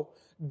go,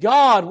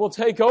 God will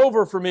take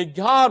over for me.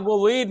 God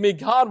will lead me.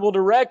 God will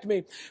direct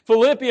me.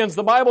 Philippians,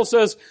 the Bible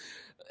says,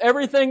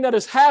 everything that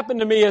has happened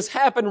to me has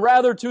happened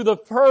rather to the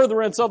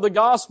furtherance of the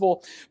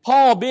gospel.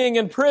 Paul, being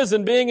in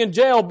prison, being in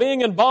jail,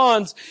 being in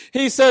bonds,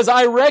 he says,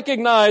 I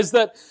recognize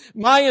that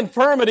my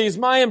infirmities,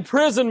 my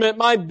imprisonment,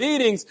 my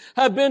beatings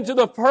have been to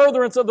the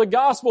furtherance of the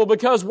gospel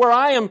because where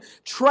I am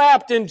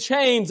trapped in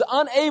chains,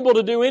 unable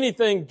to do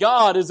anything,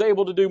 God is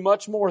able to do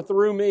much more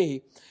through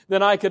me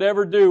than I could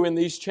ever do in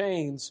these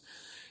chains.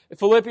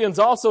 Philippians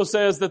also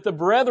says that the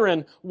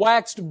brethren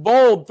waxed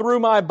bold through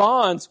my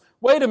bonds.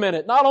 Wait a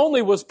minute. Not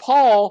only was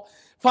Paul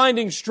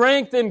finding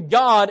strength in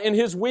God in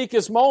his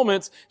weakest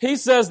moments, he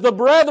says the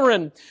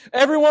brethren,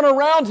 everyone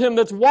around him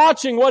that's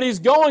watching what he's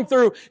going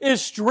through is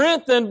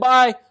strengthened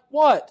by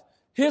what?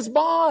 His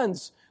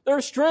bonds. They're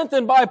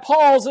strengthened by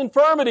Paul's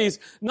infirmities,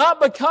 not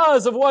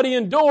because of what he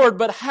endured,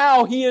 but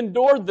how he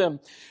endured them.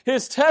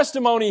 His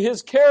testimony,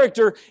 his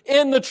character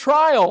in the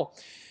trial.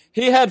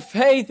 He had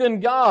faith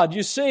in God.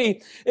 You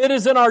see, it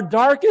is in our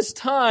darkest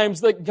times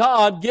that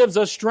God gives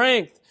us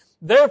strength.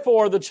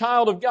 Therefore, the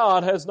child of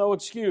God has no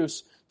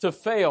excuse to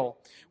fail.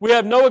 We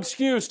have no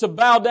excuse to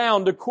bow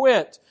down, to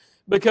quit,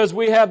 because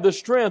we have the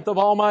strength of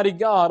Almighty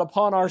God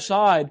upon our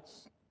side.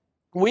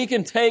 We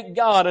can take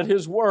God at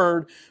His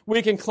word.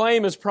 We can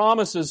claim His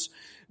promises.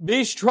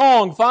 Be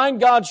strong. Find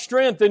God's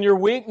strength in your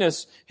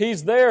weakness.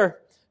 He's there.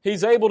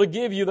 He's able to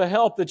give you the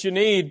help that you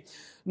need.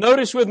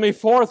 Notice with me,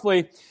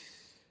 fourthly,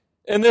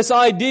 in this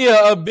idea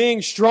of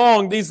being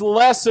strong, these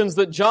lessons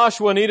that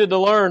Joshua needed to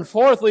learn.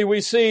 Fourthly, we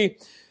see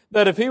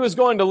that if he was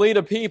going to lead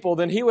a people,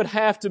 then he would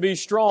have to be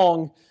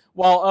strong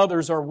while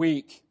others are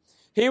weak.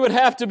 He would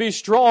have to be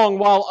strong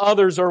while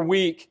others are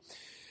weak.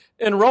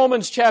 In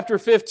Romans chapter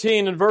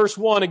 15 and verse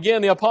 1,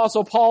 again, the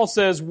Apostle Paul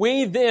says,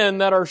 "We then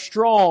that are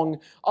strong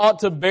ought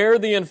to bear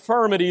the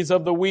infirmities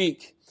of the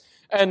weak,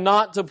 and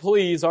not to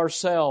please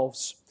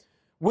ourselves."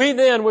 We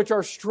then, which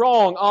are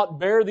strong, ought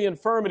bear the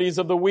infirmities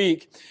of the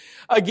weak.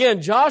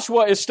 Again,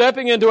 Joshua is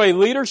stepping into a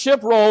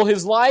leadership role.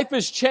 His life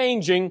is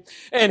changing,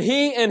 and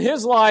he, in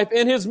his life,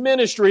 in his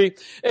ministry,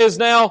 is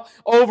now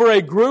over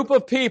a group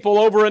of people,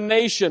 over a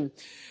nation.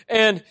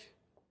 And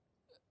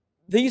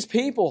these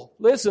people,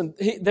 listen,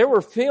 they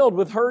were filled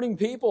with hurting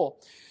people.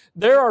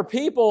 There are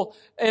people,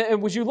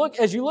 and as you look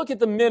at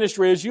the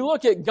ministry, as you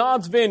look at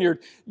God's vineyard,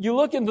 you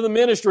look into the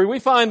ministry, we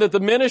find that the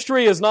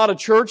ministry is not a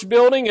church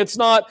building, it's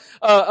not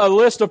a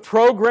list of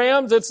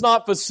programs, it's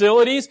not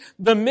facilities.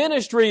 The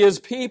ministry is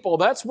people.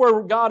 That's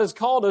where God has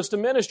called us to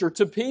minister,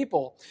 to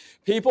people.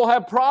 People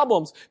have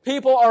problems.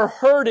 People are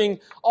hurting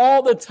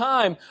all the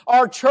time.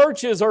 Our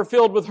churches are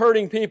filled with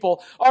hurting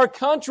people. Our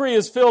country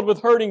is filled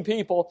with hurting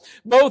people,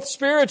 both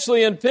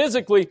spiritually and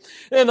physically.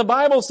 And the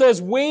Bible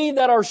says, "We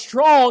that are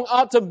strong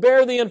ought to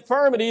bear the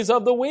infirmities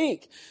of the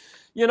weak."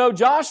 You know,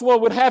 Joshua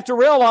would have to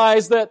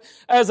realize that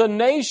as a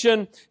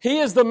nation, he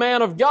is the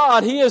man of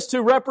God. He is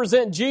to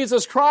represent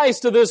Jesus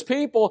Christ to this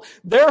people.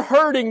 They're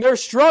hurting. They're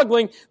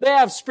struggling. They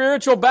have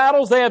spiritual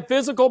battles. They have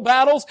physical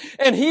battles.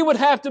 And he would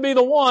have to be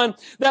the one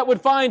that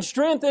would find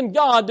strength in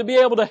God to be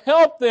able to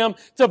help them,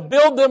 to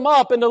build them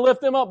up and to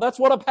lift them up. That's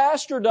what a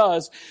pastor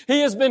does.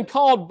 He has been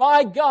called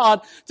by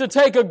God to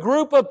take a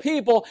group of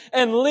people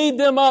and lead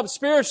them up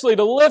spiritually,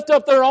 to lift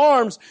up their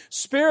arms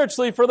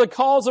spiritually for the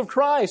cause of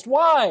Christ.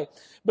 Why?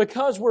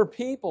 Because we're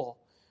people.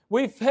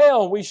 We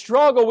fail, we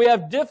struggle, we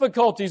have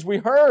difficulties, we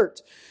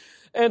hurt.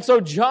 And so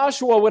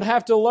Joshua would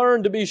have to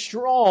learn to be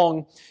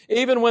strong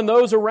even when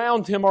those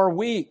around him are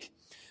weak.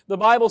 The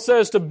Bible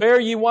says to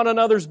bear ye one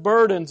another's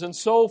burdens and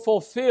so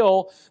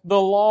fulfill the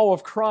law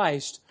of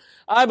Christ.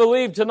 I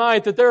believe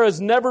tonight that there has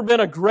never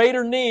been a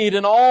greater need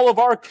in all of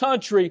our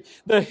country,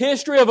 the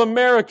history of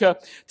America.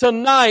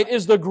 Tonight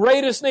is the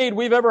greatest need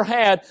we've ever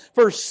had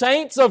for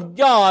saints of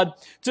God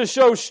to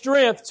show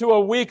strength to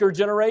a weaker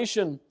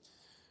generation.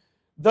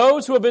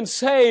 Those who have been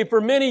saved for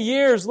many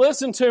years,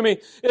 listen to me.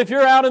 If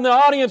you're out in the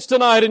audience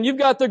tonight and you've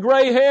got the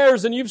gray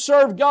hairs and you've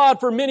served God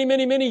for many,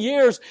 many, many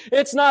years,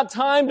 it's not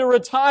time to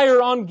retire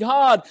on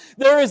God.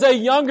 There is a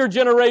younger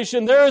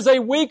generation. There is a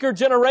weaker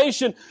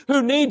generation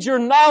who needs your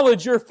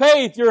knowledge, your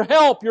faith, your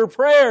help, your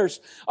prayers.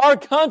 Our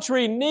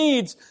country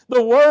needs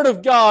the Word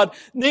of God,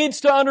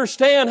 needs to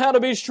understand how to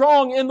be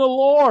strong in the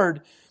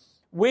Lord.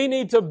 We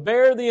need to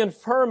bear the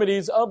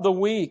infirmities of the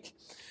weak.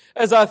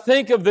 As I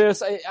think of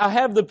this, I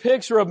have the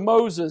picture of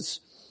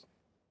Moses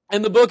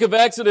in the book of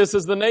Exodus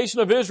as the nation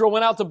of Israel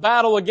went out to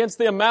battle against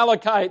the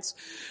Amalekites.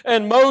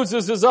 And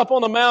Moses is up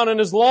on the mountain.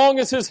 As long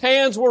as his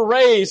hands were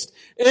raised,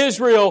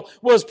 Israel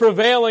was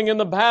prevailing in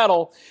the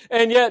battle.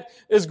 And yet,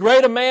 as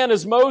great a man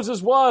as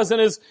Moses was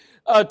and as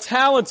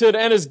talented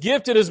and as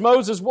gifted as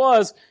Moses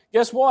was,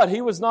 guess what?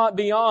 He was not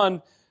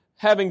beyond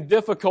having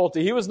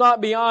difficulty. He was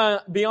not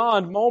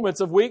beyond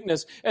moments of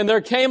weakness. And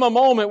there came a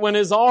moment when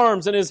his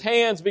arms and his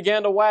hands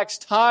began to wax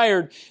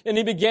tired, and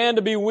he began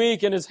to be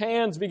weak, and his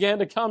hands began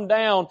to come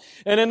down.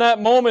 And in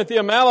that moment, the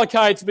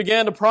Amalekites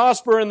began to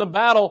prosper in the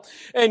battle.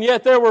 And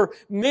yet there were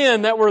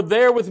men that were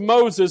there with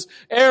Moses,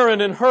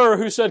 Aaron and Hur,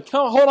 who said,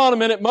 "Come, hold on a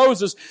minute,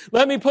 Moses.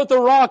 Let me put the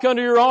rock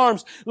under your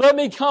arms. Let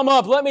me come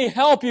up. Let me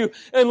help you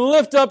and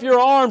lift up your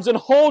arms and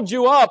hold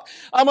you up.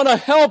 I'm going to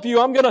help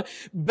you. I'm going to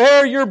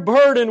bear your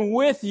burden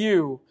with you."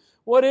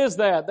 What is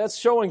that? That's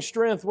showing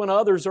strength when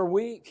others are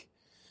weak.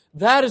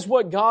 That is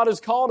what God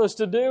has called us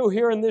to do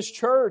here in this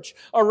church,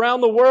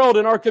 around the world,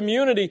 in our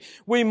community.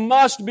 We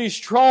must be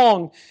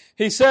strong.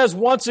 He says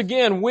once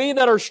again, we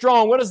that are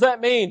strong. What does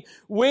that mean?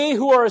 We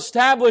who are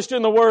established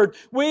in the Word.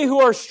 We who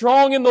are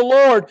strong in the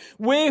Lord.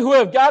 We who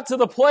have got to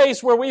the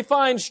place where we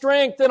find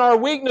strength in our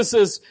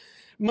weaknesses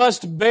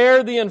must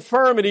bear the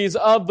infirmities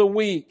of the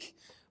weak.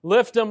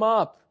 Lift them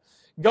up.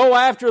 Go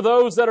after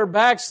those that are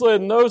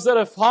backslidden, those that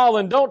have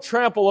fallen. Don't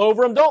trample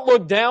over them. Don't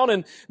look down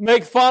and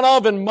make fun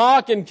of and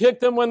mock and kick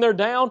them when they're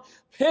down.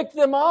 Pick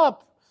them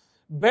up.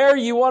 Bear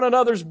ye one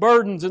another's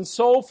burdens and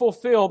so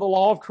fulfill the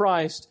law of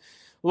Christ.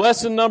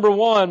 Lesson number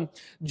 1,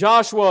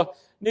 Joshua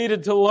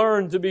needed to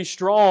learn to be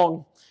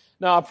strong.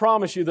 Now, I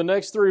promise you the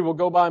next 3 will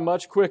go by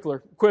much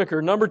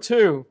quicker. Number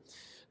 2,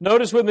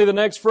 notice with me the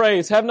next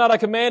phrase. Have not I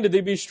commanded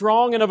thee, be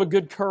strong and of a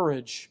good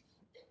courage.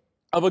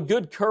 of a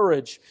good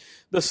courage.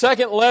 The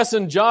second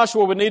lesson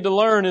Joshua would need to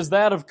learn is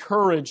that of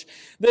courage.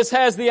 This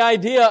has the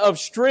idea of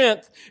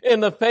strength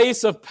in the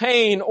face of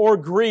pain or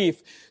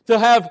grief. To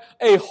have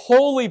a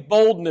holy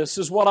boldness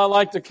is what I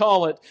like to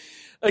call it.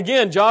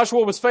 Again,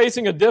 Joshua was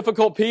facing a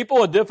difficult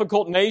people, a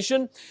difficult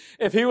nation.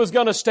 If he was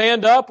going to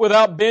stand up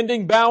without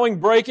bending, bowing,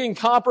 breaking,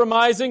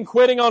 compromising,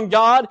 quitting on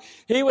God,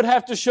 he would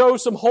have to show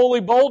some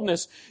holy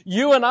boldness.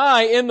 You and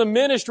I, in the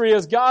ministry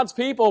as God's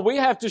people, we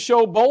have to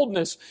show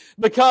boldness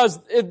because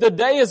the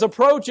day is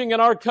approaching in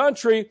our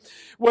country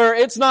where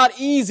it's not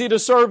easy to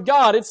serve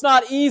God. It's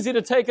not easy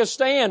to take a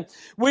stand.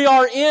 We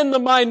are in the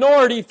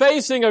minority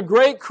facing a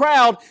great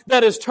crowd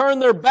that has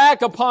turned their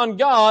back upon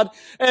God.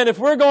 And if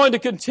we're going to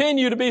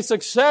continue to be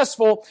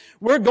successful,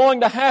 we're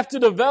going to have to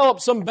develop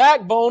some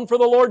backbone for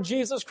the Lord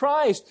Jesus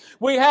Christ.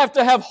 We have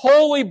to have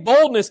holy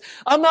boldness.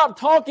 I'm not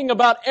talking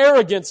about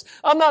arrogance.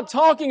 I'm not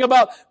talking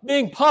about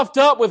being puffed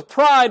up with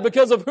pride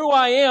because of who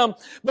I am,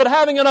 but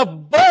having enough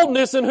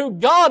boldness in who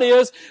God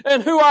is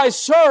and who I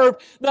serve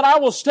that I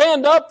will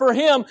stand up for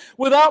Him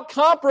without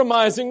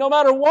compromising, no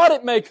matter what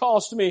it may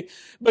cost me,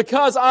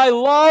 because I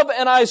love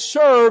and I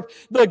serve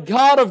the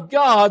God of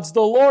gods,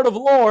 the Lord of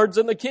lords,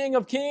 and the King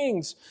of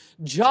kings.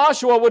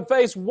 Joshua would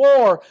face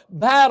war,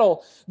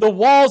 battle, the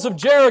walls of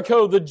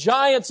Jericho, the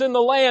giants in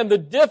the land, the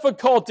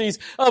difficulties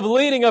of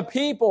leading a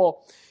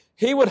people.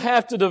 He would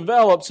have to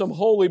develop some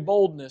holy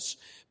boldness.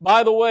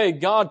 By the way,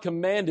 God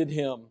commanded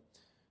him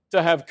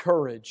to have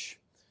courage.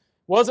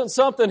 Wasn't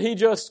something he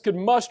just could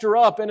muster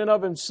up in and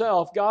of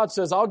himself. God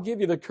says, I'll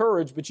give you the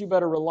courage, but you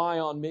better rely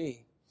on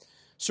me.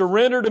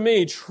 Surrender to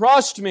me.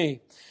 Trust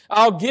me.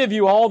 I'll give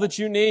you all that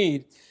you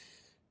need.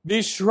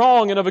 Be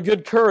strong and of a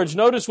good courage.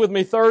 Notice with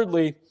me,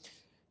 thirdly,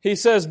 he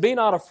says, be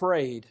not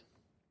afraid.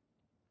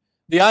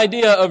 The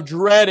idea of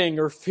dreading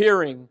or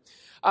fearing.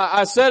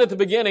 I said at the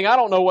beginning, I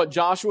don't know what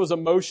Joshua's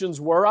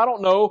emotions were. I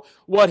don't know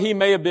what he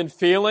may have been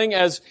feeling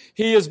as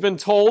he has been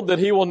told that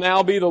he will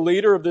now be the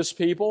leader of this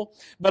people.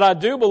 But I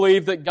do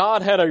believe that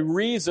God had a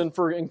reason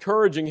for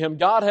encouraging him.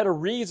 God had a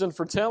reason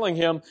for telling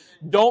him,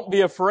 don't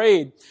be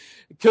afraid.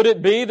 Could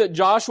it be that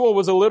Joshua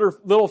was a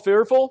little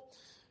fearful?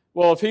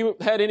 Well, if he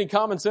had any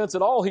common sense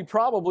at all, he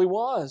probably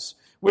was.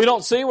 We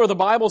don't see where the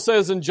Bible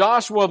says, and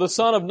Joshua, the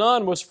son of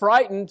Nun, was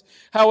frightened.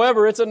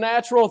 However, it's a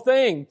natural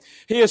thing.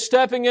 He is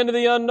stepping into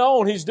the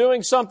unknown. He's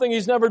doing something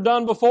he's never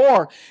done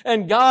before.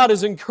 And God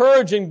is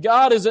encouraging,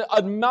 God is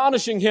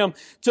admonishing him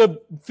to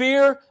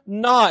fear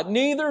not,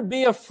 neither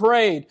be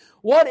afraid.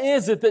 What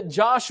is it that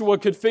Joshua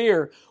could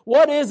fear?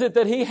 What is it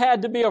that he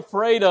had to be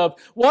afraid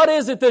of? What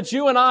is it that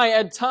you and I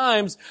at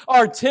times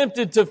are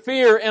tempted to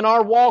fear in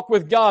our walk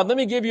with God? Let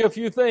me give you a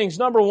few things.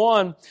 Number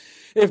one,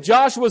 if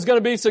Joshua is going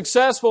to be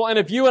successful, and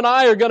if you and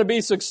I are going to be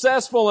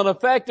successful and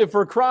effective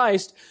for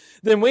Christ,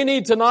 then we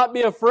need to not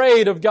be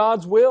afraid of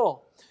God's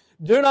will.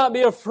 Do not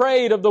be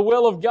afraid of the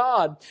will of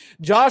God.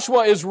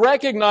 Joshua is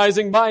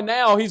recognizing by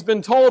now, he's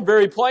been told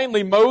very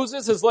plainly,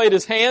 Moses has laid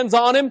his hands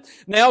on him.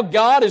 Now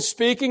God is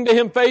speaking to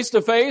him face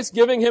to face,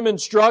 giving him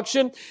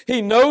instruction.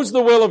 He knows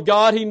the will of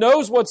God. He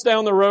knows what's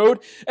down the road.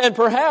 And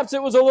perhaps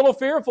it was a little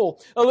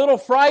fearful, a little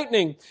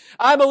frightening.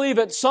 I believe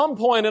at some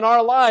point in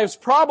our lives,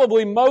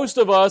 probably most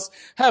of us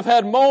have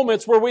had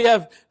moments where we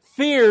have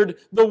feared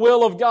the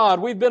will of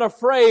God. We've been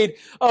afraid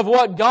of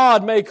what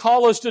God may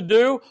call us to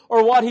do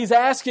or what He's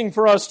asking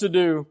for us to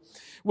do.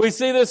 We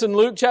see this in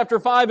Luke chapter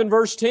 5 and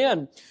verse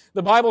 10.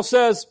 The Bible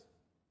says,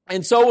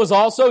 and so was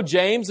also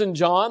James and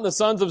John, the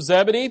sons of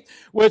Zebedee,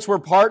 which were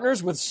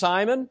partners with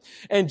Simon.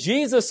 And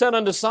Jesus said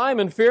unto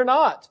Simon, fear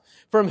not,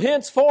 from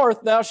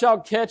henceforth thou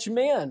shalt catch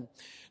men.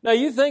 Now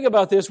you think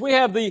about this. We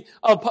have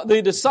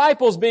the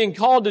disciples being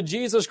called to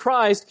Jesus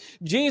Christ.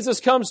 Jesus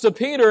comes to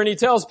Peter and he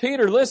tells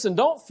Peter, listen,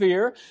 don't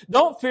fear.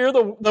 Don't fear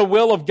the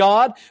will of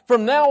God.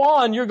 From now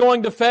on, you're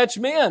going to fetch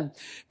men.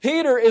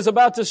 Peter is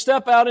about to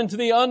step out into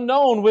the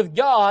unknown with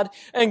God,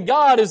 and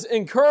God is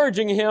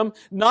encouraging him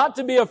not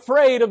to be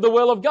afraid of the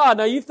will of God.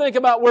 Now you think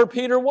about where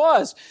Peter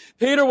was.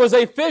 Peter was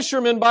a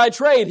fisherman by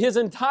trade. His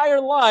entire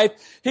life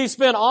he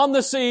spent on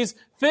the seas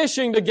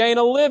fishing to gain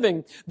a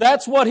living.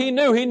 That's what he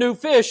knew. He knew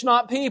fish,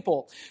 not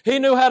people. He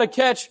knew how to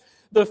catch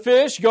the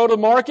fish, go to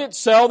market,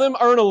 sell them,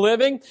 earn a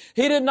living.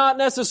 He did not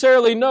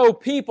necessarily know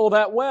people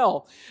that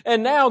well.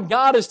 And now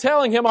God is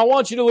telling him, I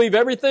want you to leave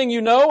everything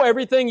you know,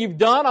 everything you've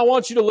done. I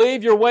want you to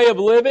leave your way of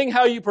living,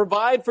 how you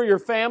provide for your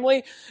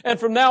family. And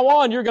from now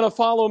on, you're going to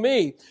follow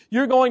me.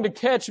 You're going to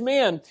catch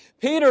men.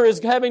 Peter is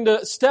having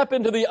to step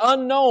into the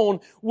unknown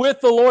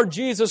with the Lord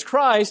Jesus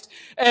Christ.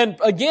 And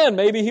again,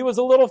 maybe he was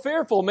a little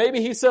fearful.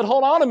 Maybe he said,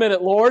 hold on a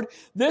minute, Lord.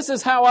 This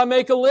is how I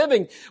make a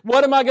living.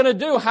 What am I going to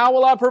do? How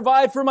will I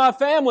provide for my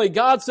family?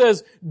 God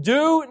says,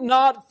 do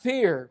not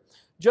fear.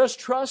 Just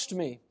trust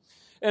me.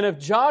 And if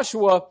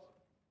Joshua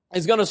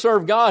is going to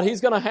serve God,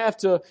 he's going to have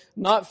to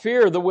not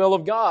fear the will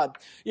of God.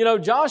 You know,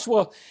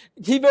 Joshua,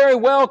 he very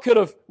well could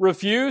have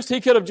refused.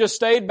 He could have just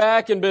stayed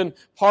back and been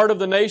part of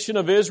the nation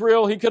of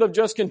Israel. He could have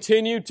just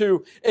continued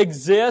to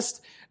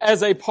exist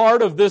as a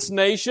part of this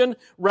nation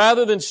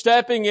rather than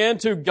stepping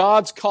into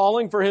God's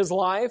calling for his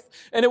life.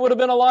 And it would have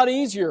been a lot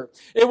easier.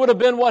 It would have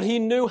been what he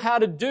knew how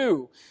to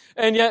do.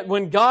 And yet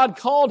when God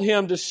called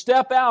him to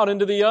step out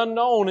into the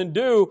unknown and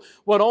do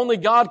what only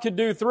God could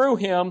do through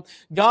him,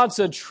 God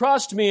said,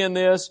 trust me in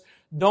this,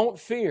 don't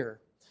fear.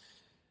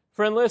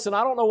 Friend, listen,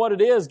 I don't know what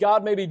it is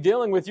God may be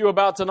dealing with you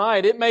about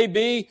tonight. It may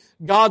be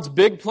God's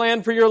big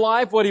plan for your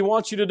life, what He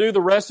wants you to do the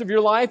rest of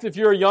your life. If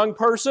you're a young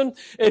person,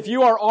 if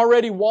you are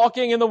already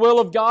walking in the will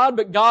of God,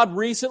 but God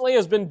recently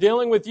has been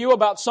dealing with you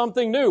about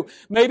something new,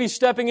 maybe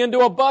stepping into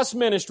a bus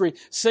ministry,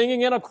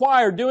 singing in a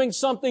choir, doing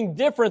something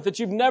different that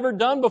you've never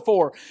done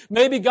before.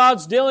 Maybe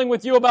God's dealing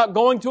with you about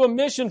going to a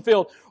mission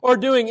field or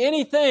doing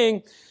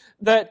anything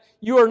that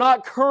you are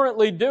not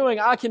currently doing.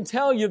 I can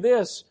tell you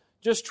this.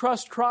 Just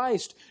trust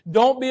Christ.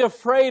 Don't be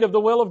afraid of the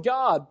will of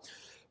God.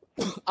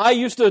 I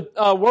used to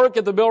work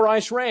at the Bill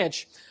Rice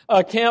Ranch,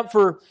 a camp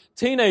for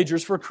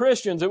teenagers, for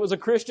Christians. It was a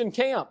Christian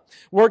camp.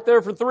 Worked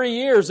there for 3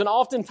 years, and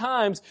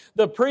oftentimes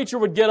the preacher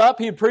would get up,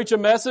 he'd preach a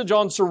message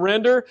on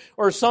surrender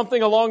or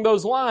something along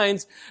those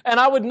lines, and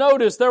I would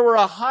notice there were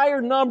a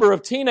higher number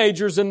of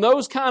teenagers in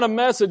those kind of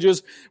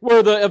messages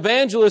where the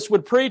evangelist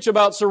would preach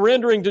about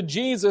surrendering to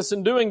Jesus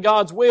and doing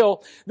God's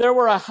will. There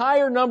were a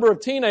higher number of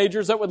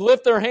teenagers that would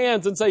lift their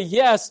hands and say,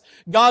 yes,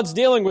 God's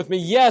dealing with me.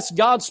 Yes,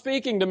 God's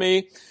speaking to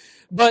me.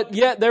 But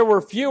yet there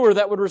were fewer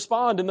that would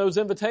respond in those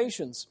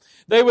invitations.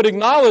 They would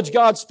acknowledge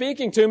God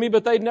speaking to me,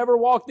 but they'd never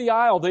walk the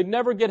aisle. They'd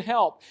never get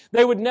help.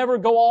 They would never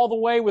go all the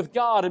way with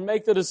God and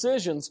make the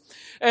decisions.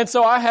 And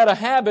so I had a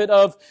habit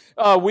of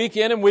week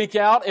in and week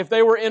out, if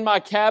they were in my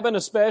cabin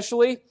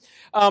especially,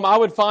 I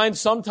would find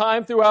some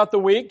time throughout the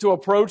week to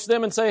approach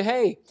them and say,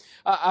 hey,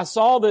 I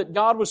saw that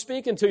God was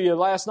speaking to you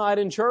last night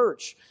in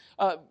church.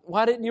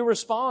 Why didn't you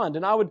respond?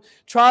 And I would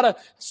try to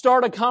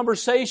start a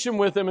conversation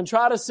with them and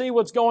try to see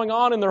what's going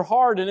on in their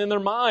heart and in their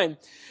mind.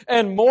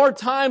 And more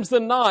times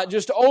than not,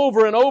 just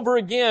over and over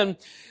again,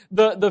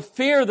 the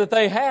fear that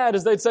they had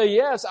is they'd say,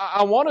 yes,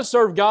 I want to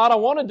serve God. I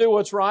want to do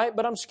what's right,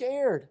 but I'm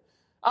scared.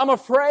 I'm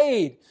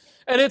afraid.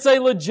 And it's a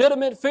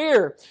legitimate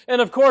fear.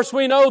 And of course,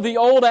 we know the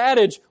old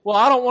adage, well,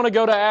 I don't want to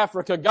go to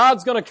Africa.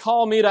 God's going to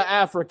call me to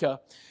Africa.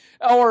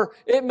 Or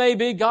it may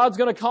be God's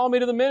going to call me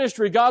to the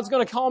ministry. God's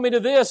going to call me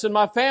to this, and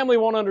my family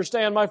won't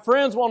understand. My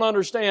friends won't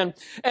understand.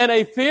 And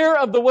a fear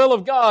of the will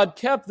of God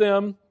kept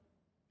them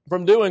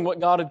from doing what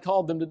God had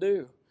called them to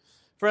do.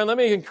 Friend, let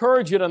me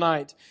encourage you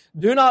tonight.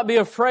 Do not be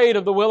afraid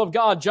of the will of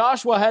God.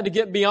 Joshua had to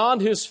get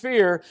beyond his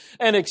fear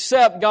and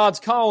accept God's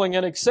calling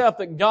and accept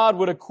that God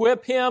would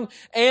equip him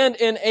and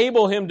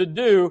enable him to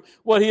do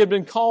what he had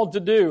been called to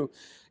do.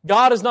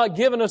 God has not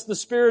given us the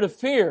spirit of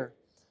fear,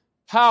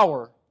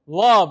 power,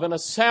 love, and a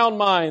sound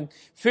mind.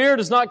 Fear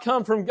does not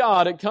come from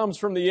God. It comes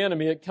from the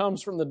enemy. It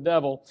comes from the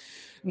devil.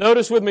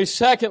 Notice with me,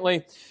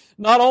 secondly,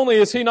 not only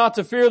is he not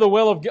to fear the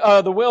will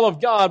of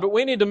God, but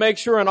we need to make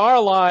sure in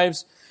our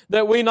lives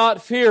that we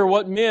not fear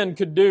what men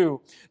could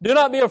do. Do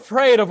not be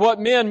afraid of what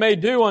men may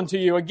do unto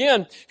you.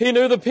 Again, he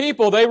knew the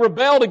people. They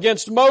rebelled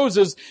against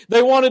Moses.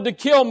 They wanted to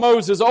kill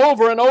Moses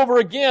over and over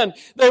again.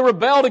 They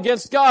rebelled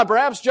against God.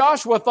 Perhaps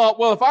Joshua thought,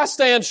 well, if I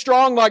stand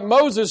strong like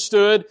Moses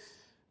stood,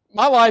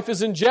 my life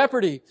is in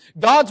jeopardy.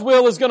 God's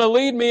will is going to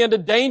lead me into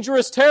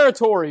dangerous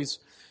territories.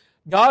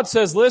 God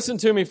says, listen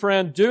to me,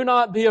 friend, do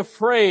not be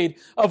afraid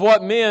of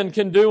what men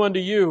can do unto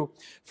you.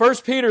 1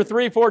 Peter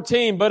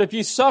 3:14, but if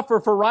ye suffer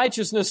for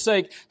righteousness'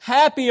 sake,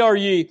 happy are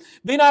ye.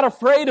 Be not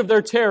afraid of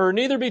their terror,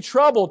 neither be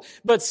troubled,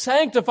 but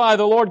sanctify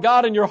the Lord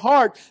God in your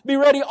heart. Be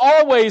ready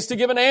always to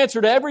give an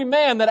answer to every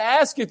man that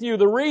asketh you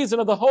the reason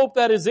of the hope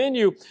that is in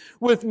you,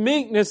 with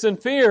meekness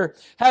and fear,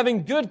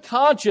 having good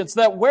conscience,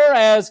 that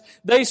whereas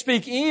they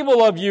speak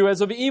evil of you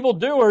as of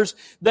evildoers,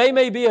 they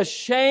may be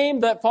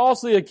ashamed that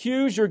falsely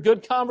accuse your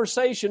good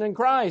conversation in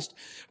Christ.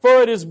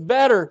 For it is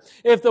better,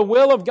 if the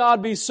will of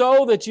God be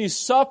so, that ye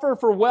suffer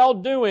for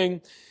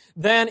well-doing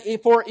than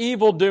for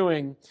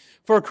evil-doing.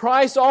 For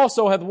Christ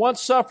also hath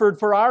once suffered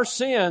for our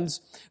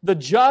sins, the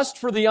just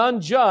for the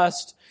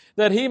unjust,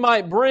 that He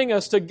might bring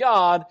us to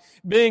God,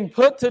 being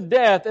put to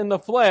death in the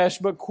flesh,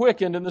 but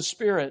quickened in the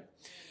Spirit.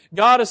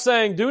 God is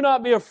saying, do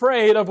not be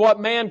afraid of what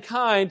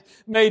mankind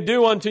may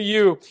do unto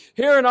you.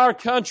 Here in our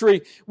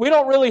country, we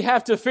don't really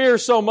have to fear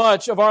so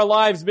much of our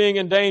lives being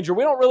in danger.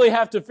 We don't really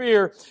have to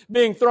fear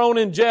being thrown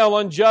in jail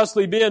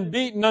unjustly, being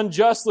beaten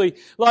unjustly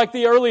like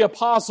the early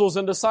apostles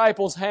and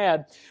disciples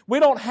had. We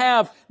don't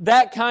have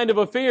that kind of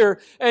a fear,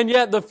 and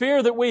yet the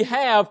fear that we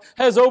have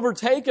has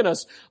overtaken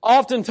us.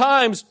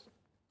 Oftentimes,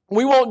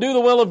 we won't do the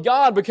will of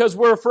God because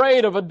we're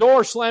afraid of a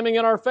door slamming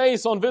in our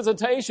face on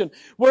visitation.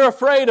 We're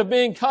afraid of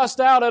being cussed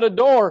out at a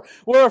door.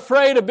 We're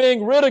afraid of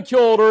being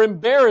ridiculed or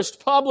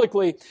embarrassed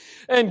publicly.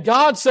 And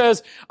God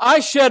says, I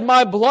shed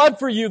my blood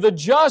for you, the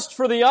just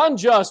for the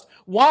unjust.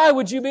 Why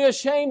would you be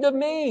ashamed of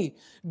me?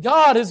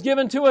 God has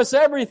given to us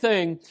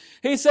everything.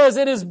 He says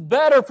it is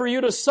better for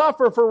you to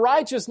suffer for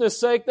righteousness'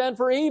 sake than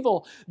for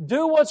evil.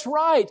 Do what's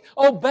right.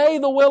 Obey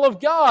the will of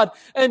God.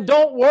 And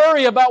don't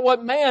worry about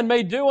what man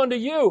may do unto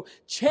you.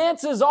 Change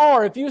chances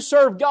are, if you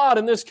serve God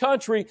in this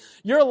country,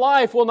 your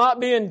life will not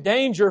be in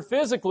danger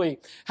physically.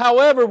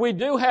 However, we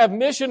do have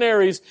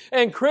missionaries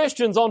and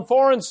Christians on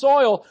foreign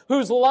soil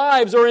whose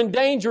lives are in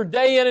danger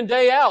day in and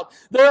day out.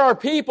 There are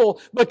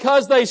people,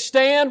 because they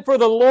stand for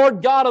the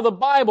Lord God of the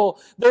Bible,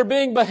 they're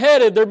being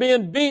beheaded, they're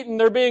being beaten,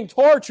 they're being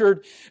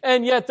tortured,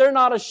 and yet they're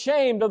not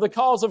ashamed of the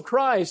cause of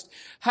Christ.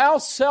 How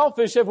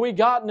selfish have we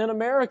gotten in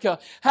America?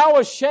 How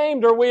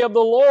ashamed are we of the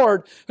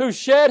Lord who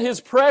shed His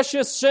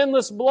precious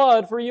sinless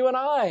blood for you and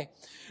I?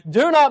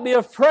 Do not be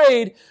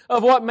afraid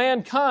of what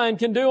mankind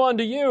can do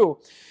unto you.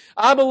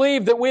 I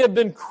believe that we have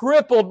been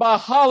crippled by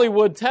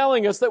Hollywood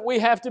telling us that we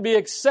have to be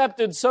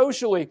accepted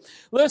socially.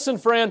 Listen,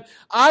 friend,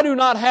 I do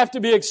not have to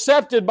be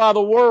accepted by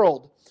the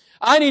world.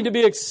 I need to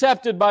be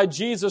accepted by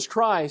Jesus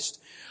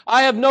Christ.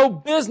 I have no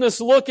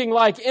business looking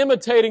like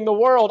imitating the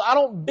world. I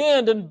don't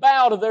bend and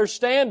bow to their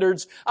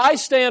standards. I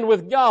stand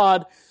with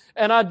God,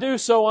 and I do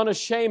so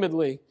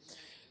unashamedly.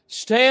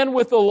 Stand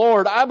with the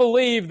Lord. I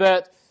believe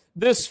that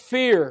this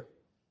fear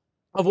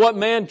of what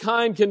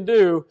mankind can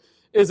do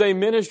is a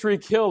ministry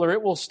killer.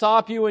 It will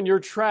stop you in your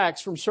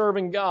tracks from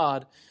serving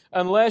God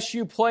unless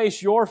you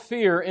place your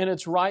fear in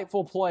its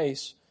rightful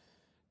place.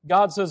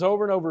 God says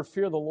over and over,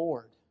 fear the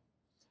Lord.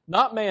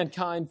 Not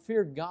mankind,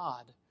 fear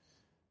God.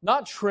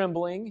 Not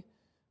trembling,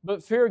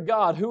 but fear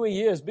God, who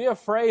He is. Be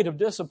afraid of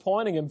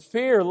disappointing Him.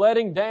 Fear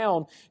letting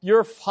down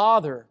your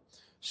Father.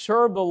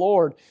 Serve the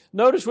Lord.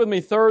 Notice with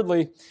me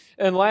thirdly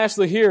and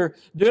lastly here,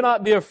 do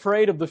not be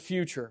afraid of the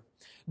future.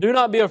 Do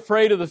not be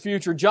afraid of the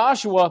future.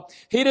 Joshua,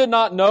 he did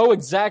not know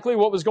exactly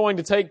what was going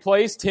to take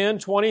place 10,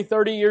 20,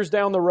 30 years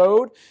down the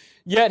road.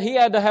 Yet he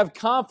had to have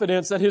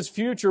confidence that his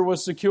future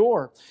was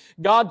secure.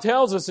 God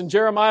tells us in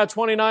Jeremiah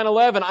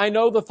 29:11, I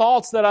know the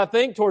thoughts that I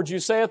think towards you,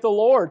 saith the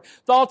Lord.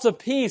 Thoughts of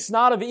peace,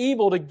 not of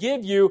evil, to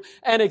give you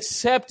an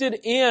accepted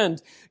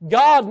end.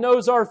 God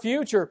knows our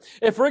future.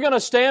 If we're going to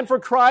stand for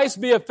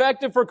Christ, be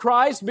effective for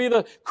Christ, be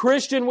the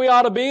Christian we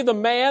ought to be, the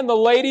man, the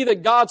lady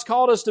that God's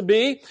called us to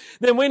be,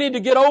 then we need to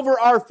get over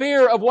our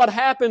fear of what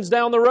happens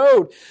down the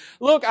road.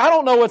 Look, I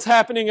don't know what's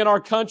happening in our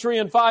country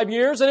in 5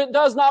 years, and it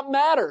does not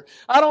matter.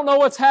 I don't know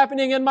what's happening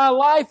in my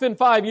life in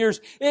 5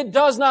 years. It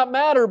does not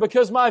matter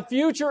because my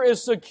future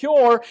is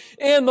secure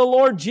in the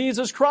Lord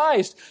Jesus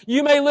Christ.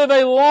 You may live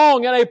a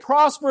long and a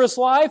prosperous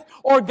life,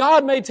 or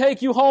God may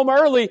take you home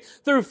early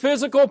through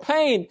physical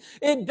pain.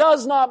 It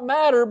does not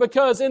matter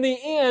because in the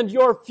end,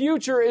 your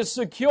future is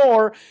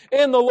secure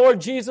in the Lord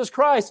Jesus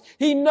Christ.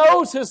 He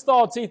knows His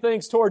thoughts He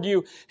thinks toward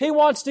you. He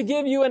wants to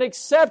give you an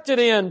accepted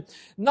end,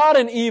 not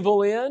an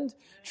evil end.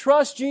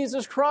 Trust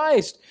Jesus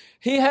Christ.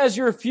 He has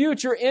your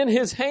future in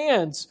His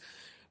hands.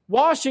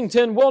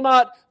 Washington will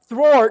not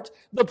thwart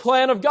the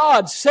plan of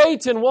God.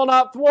 Satan will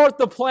not thwart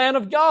the plan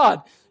of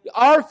God.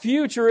 Our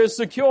future is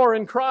secure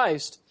in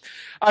Christ.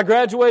 I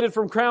graduated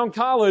from Crown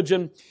College,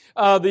 and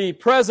the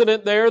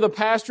president there, the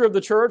pastor of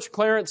the church,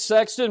 Clarence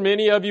Sexton,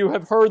 many of you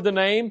have heard the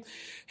name.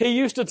 He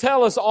used to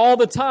tell us all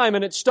the time,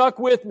 and it stuck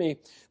with me,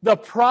 the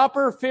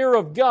proper fear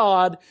of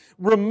God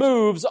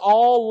removes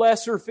all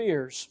lesser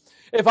fears.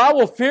 If I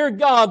will fear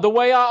God the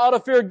way I ought to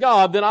fear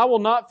God, then I will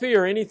not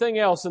fear anything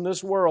else in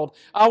this world.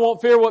 I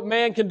won't fear what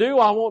man can do.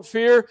 I won't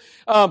fear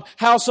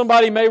how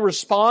somebody may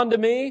respond to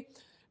me.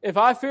 If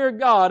I fear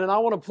God and I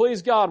want to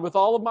please God with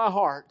all of my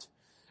heart,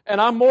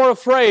 and I'm more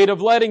afraid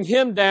of letting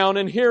Him down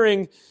and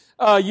hearing,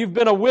 you've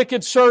been a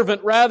wicked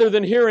servant, rather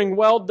than hearing,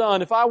 well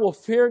done. If I will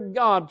fear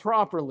God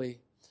properly,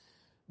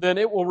 then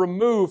it will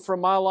remove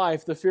from my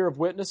life the fear of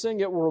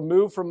witnessing. It will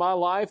remove from my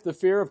life the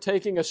fear of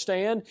taking a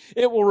stand.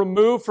 It will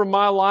remove from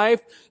my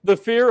life the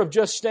fear of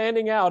just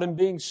standing out and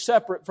being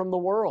separate from the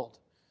world.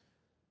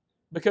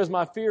 Because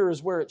my fear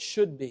is where it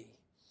should be,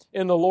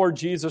 in the Lord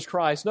Jesus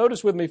Christ.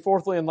 Notice with me,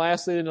 fourthly and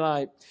lastly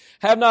tonight,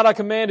 have not I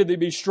commanded thee,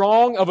 be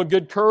strong, of a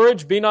good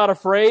courage, be not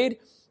afraid.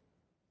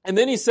 And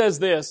then he says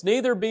this,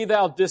 neither be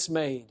thou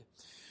dismayed.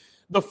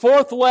 The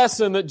fourth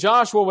lesson that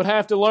Joshua would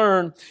have to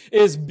learn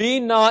is be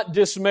not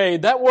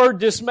dismayed. That word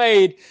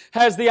dismayed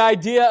has the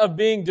idea of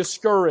being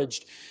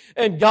discouraged.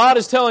 And God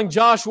is telling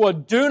Joshua,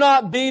 do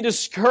not be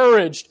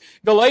discouraged.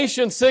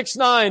 Galatians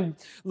 6:9,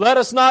 let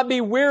us not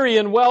be weary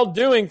in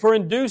well-doing, for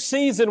in due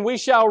season we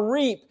shall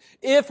reap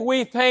if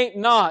we faint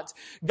not.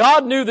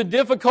 God knew the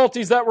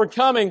difficulties that were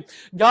coming.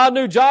 God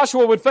knew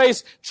Joshua would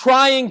face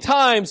trying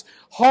times,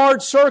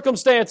 hard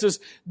circumstances,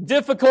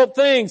 difficult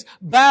things,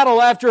 battle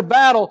after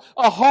battle,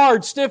 a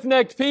hard,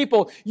 stiff-necked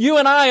people. You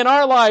and I in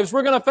our lives,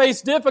 we're going to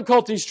face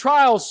difficulties,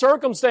 trials,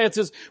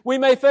 circumstances. We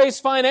may face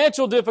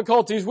financial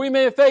difficulties. We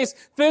may face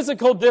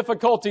physical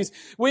difficulties.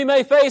 We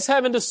may face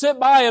having to sit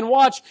by and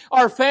watch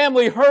our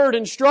family hurt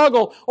and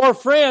struggle, or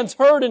friends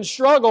hurt and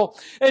struggle.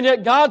 And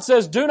yet God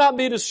says, do not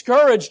be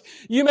discouraged.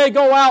 You may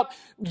go out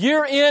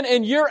year in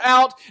and year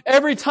out,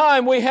 every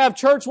time we have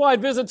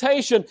church-wide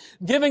visitation,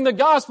 giving the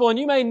gospel, and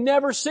you may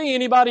never see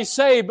anybody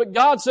saved, but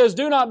God says,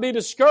 do not be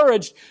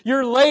discouraged.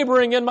 You're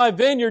laboring in my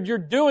vineyard. You're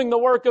doing the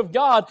work of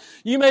God.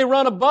 You may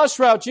run a bus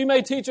route. You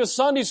may teach a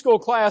Sunday school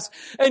class,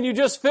 and you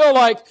just feel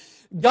like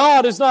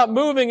God is not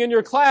moving in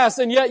your class,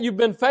 and yet you've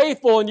been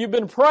faithful and you've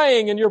been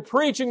praying and you're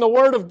preaching the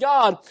Word of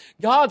God.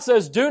 God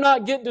says, do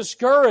not get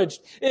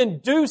discouraged. In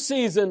due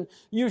season,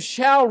 you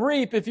shall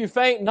reap if you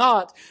faint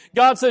not.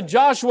 God said,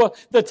 Joshua,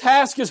 the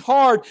task is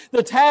hard.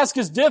 The task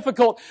is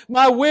difficult.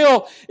 My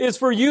will is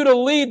for you to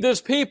lead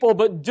this people,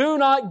 but do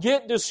not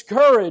get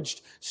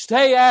discouraged.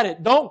 Stay at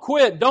it. Don't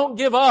quit. Don't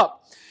give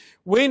up.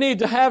 We need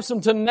to have some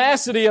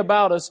tenacity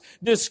about us.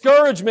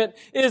 Discouragement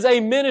is a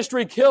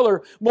ministry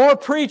killer. More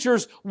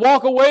preachers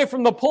walk away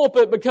from the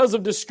pulpit because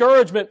of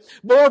discouragement.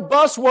 More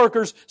bus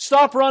workers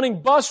stop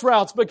running bus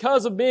routes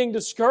because of being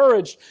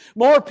discouraged.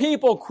 More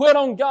people quit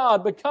on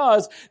God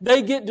because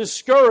they get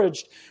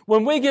discouraged.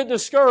 When we get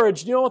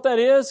discouraged, you know what that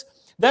is?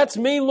 That's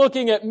me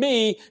looking at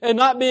me and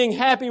not being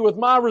happy with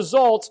my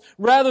results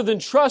rather than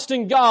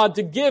trusting God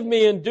to give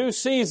me in due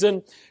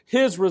season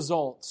His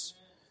results.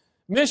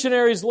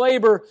 Missionaries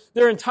labor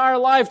their entire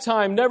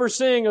lifetime never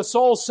seeing a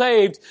soul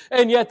saved,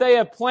 and yet they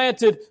have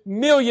planted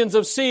millions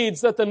of seeds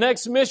that the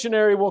next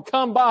missionary will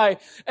come by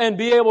and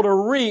be able to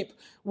reap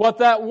what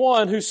that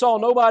one who saw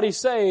nobody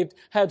saved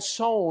had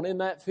sown in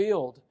that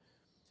field.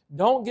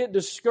 Don't get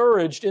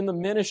discouraged in the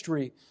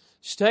ministry.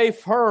 Stay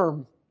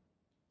firm.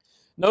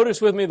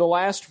 Notice with me the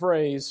last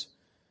phrase,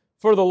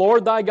 for the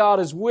Lord thy God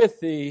is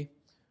with thee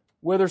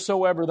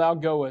whithersoever thou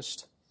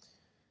goest.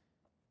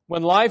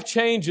 When life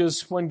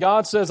changes, when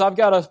God says, I've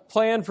got a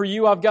plan for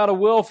you, I've got a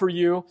will for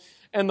you,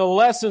 and the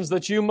lessons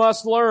that you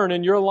must learn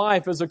in your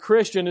life as a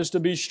Christian is to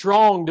be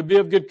strong, to be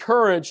of good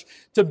courage,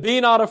 to be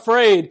not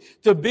afraid,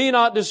 to be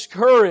not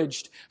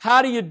discouraged.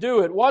 How do you do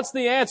it? What's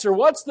the answer?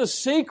 What's the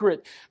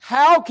secret?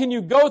 How can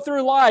you go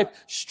through life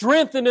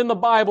strengthened in the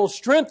Bible,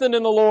 strengthened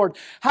in the Lord?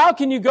 How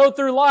can you go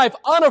through life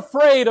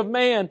unafraid of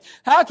man?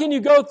 How can you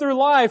go through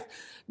life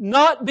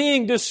not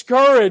being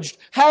discouraged,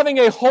 having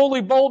a holy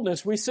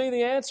boldness? We see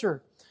the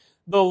answer.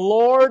 The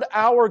Lord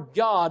our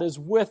God is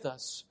with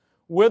us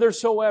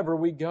whithersoever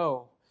we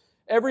go.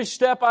 Every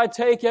step I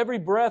take, every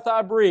breath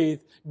I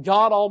breathe,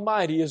 God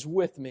Almighty is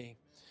with me.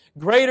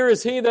 Greater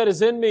is He that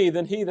is in me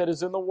than he that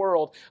is in the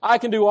world. I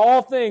can do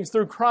all things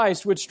through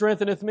Christ which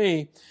strengtheneth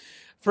me.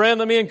 Friend,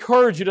 let me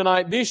encourage you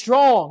tonight. Be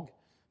strong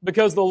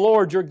because the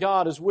Lord your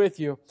God is with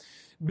you.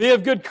 Be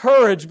of good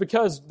courage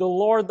because the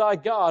Lord thy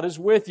God is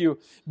with you.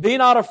 Be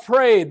not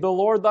afraid, the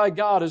Lord thy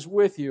God is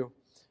with you.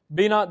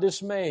 Be not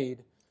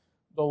dismayed.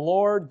 The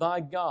Lord thy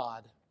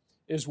God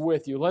is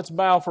with you. Let's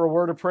bow for a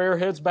word of prayer.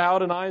 Heads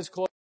bowed and eyes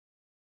closed.